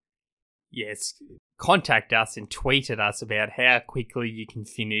this. Yes, contact us and tweet at us about how quickly you can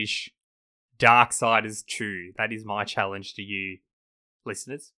finish Darksiders 2. That is my challenge to you,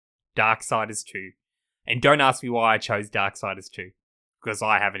 listeners. Darksiders 2. And don't ask me why I chose Darksiders 2, because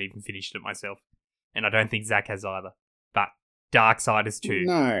I haven't even finished it myself. And I don't think Zach has either. But Darksiders 2.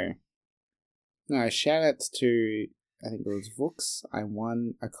 No, shout-outs to, I think it was Vooks. I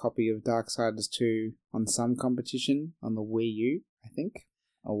won a copy of Darksiders 2 on some competition on the Wii U, I think,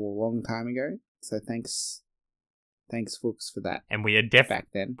 a long time ago. So thanks Vooks for that. And we are back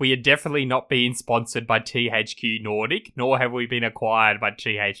then. We are definitely not being sponsored by THQ Nordic, nor have we been acquired by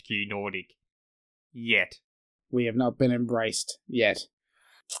THQ Nordic yet. We have not been embraced yet.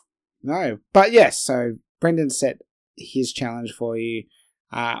 No, but yes. So Brendan set his challenge for you.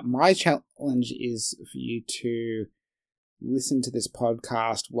 My challenge is for you to listen to this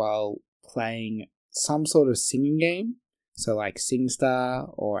podcast while playing some sort of singing game. So like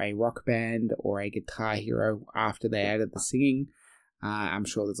SingStar or a Rock Band or a Guitar Hero after they added the singing. I'm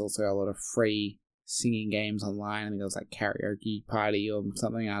sure there's also a lot of free singing games online. I think it was like Karaoke Party or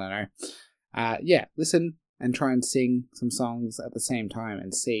something. I don't know. Yeah, listen and try and sing some songs at the same time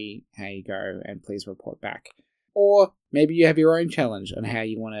and see how you go, and please report back. Or maybe you have your own challenge on how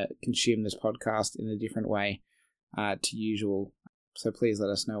you want to consume this podcast in a different way to usual. So please let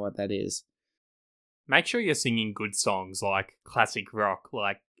us know what that is. Make sure you're singing good songs like classic rock,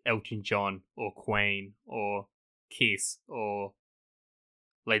 like Elton John or Queen or Kiss or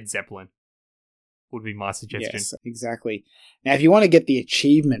Led Zeppelin would be my suggestion. Yes, exactly. Now, if you want to get the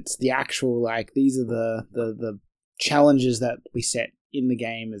achievements, the actual, like, these are the challenges that we set in the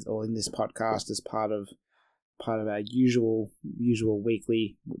game or in this podcast as part of our usual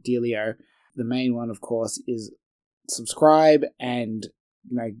weekly dealio. The main one, of course, is subscribe and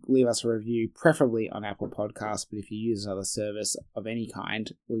leave us a review, preferably on Apple Podcasts. But if you use another service of any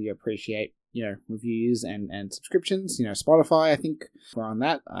kind, we appreciate reviews and subscriptions. Spotify, I think we're on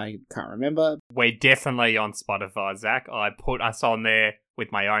that. I can't remember. We're definitely on Spotify, Zach. I put us on there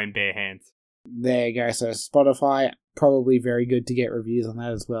with my own bare hands. There you go. So Spotify, probably very good to get reviews on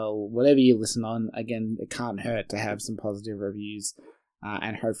that as well. Whatever you listen on, again, it can't hurt to have some positive reviews.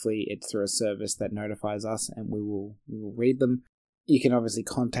 And hopefully it's through a service that notifies us and we will read them. You can obviously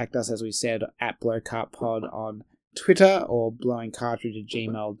contact us, as we said, at blowcartpod on Twitter or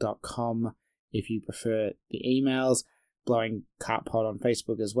blowingcartridge@gmail.com if you prefer the emails. Blowingcartpod on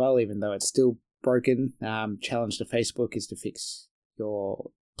Facebook as well, even though it's still broken. Challenge to Facebook is to fix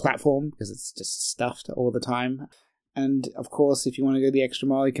your platform because it's just stuffed all the time. And of course, if you want to go the extra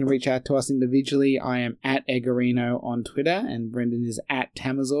mile, you can reach out to us individually. I am at Egorino on Twitter and Brendan is at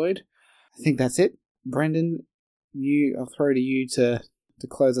Tamazoid. I think that's it. Brendan, I'll throw to you to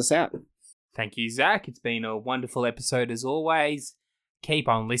close us out. Thank you, Zach. It's been a wonderful episode as always. Keep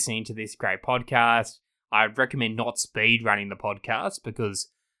on listening to this great podcast. I'd recommend not speedrunning the podcast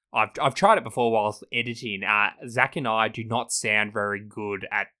because I've tried it before whilst editing. Zach and I do not sound very good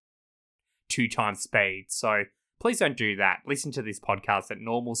at 2 times speed, so please don't do that. Listen to this podcast at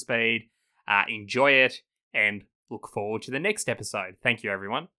normal speed, enjoy it, and look forward to the next episode. Thank you,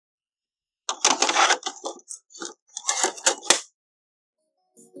 everyone.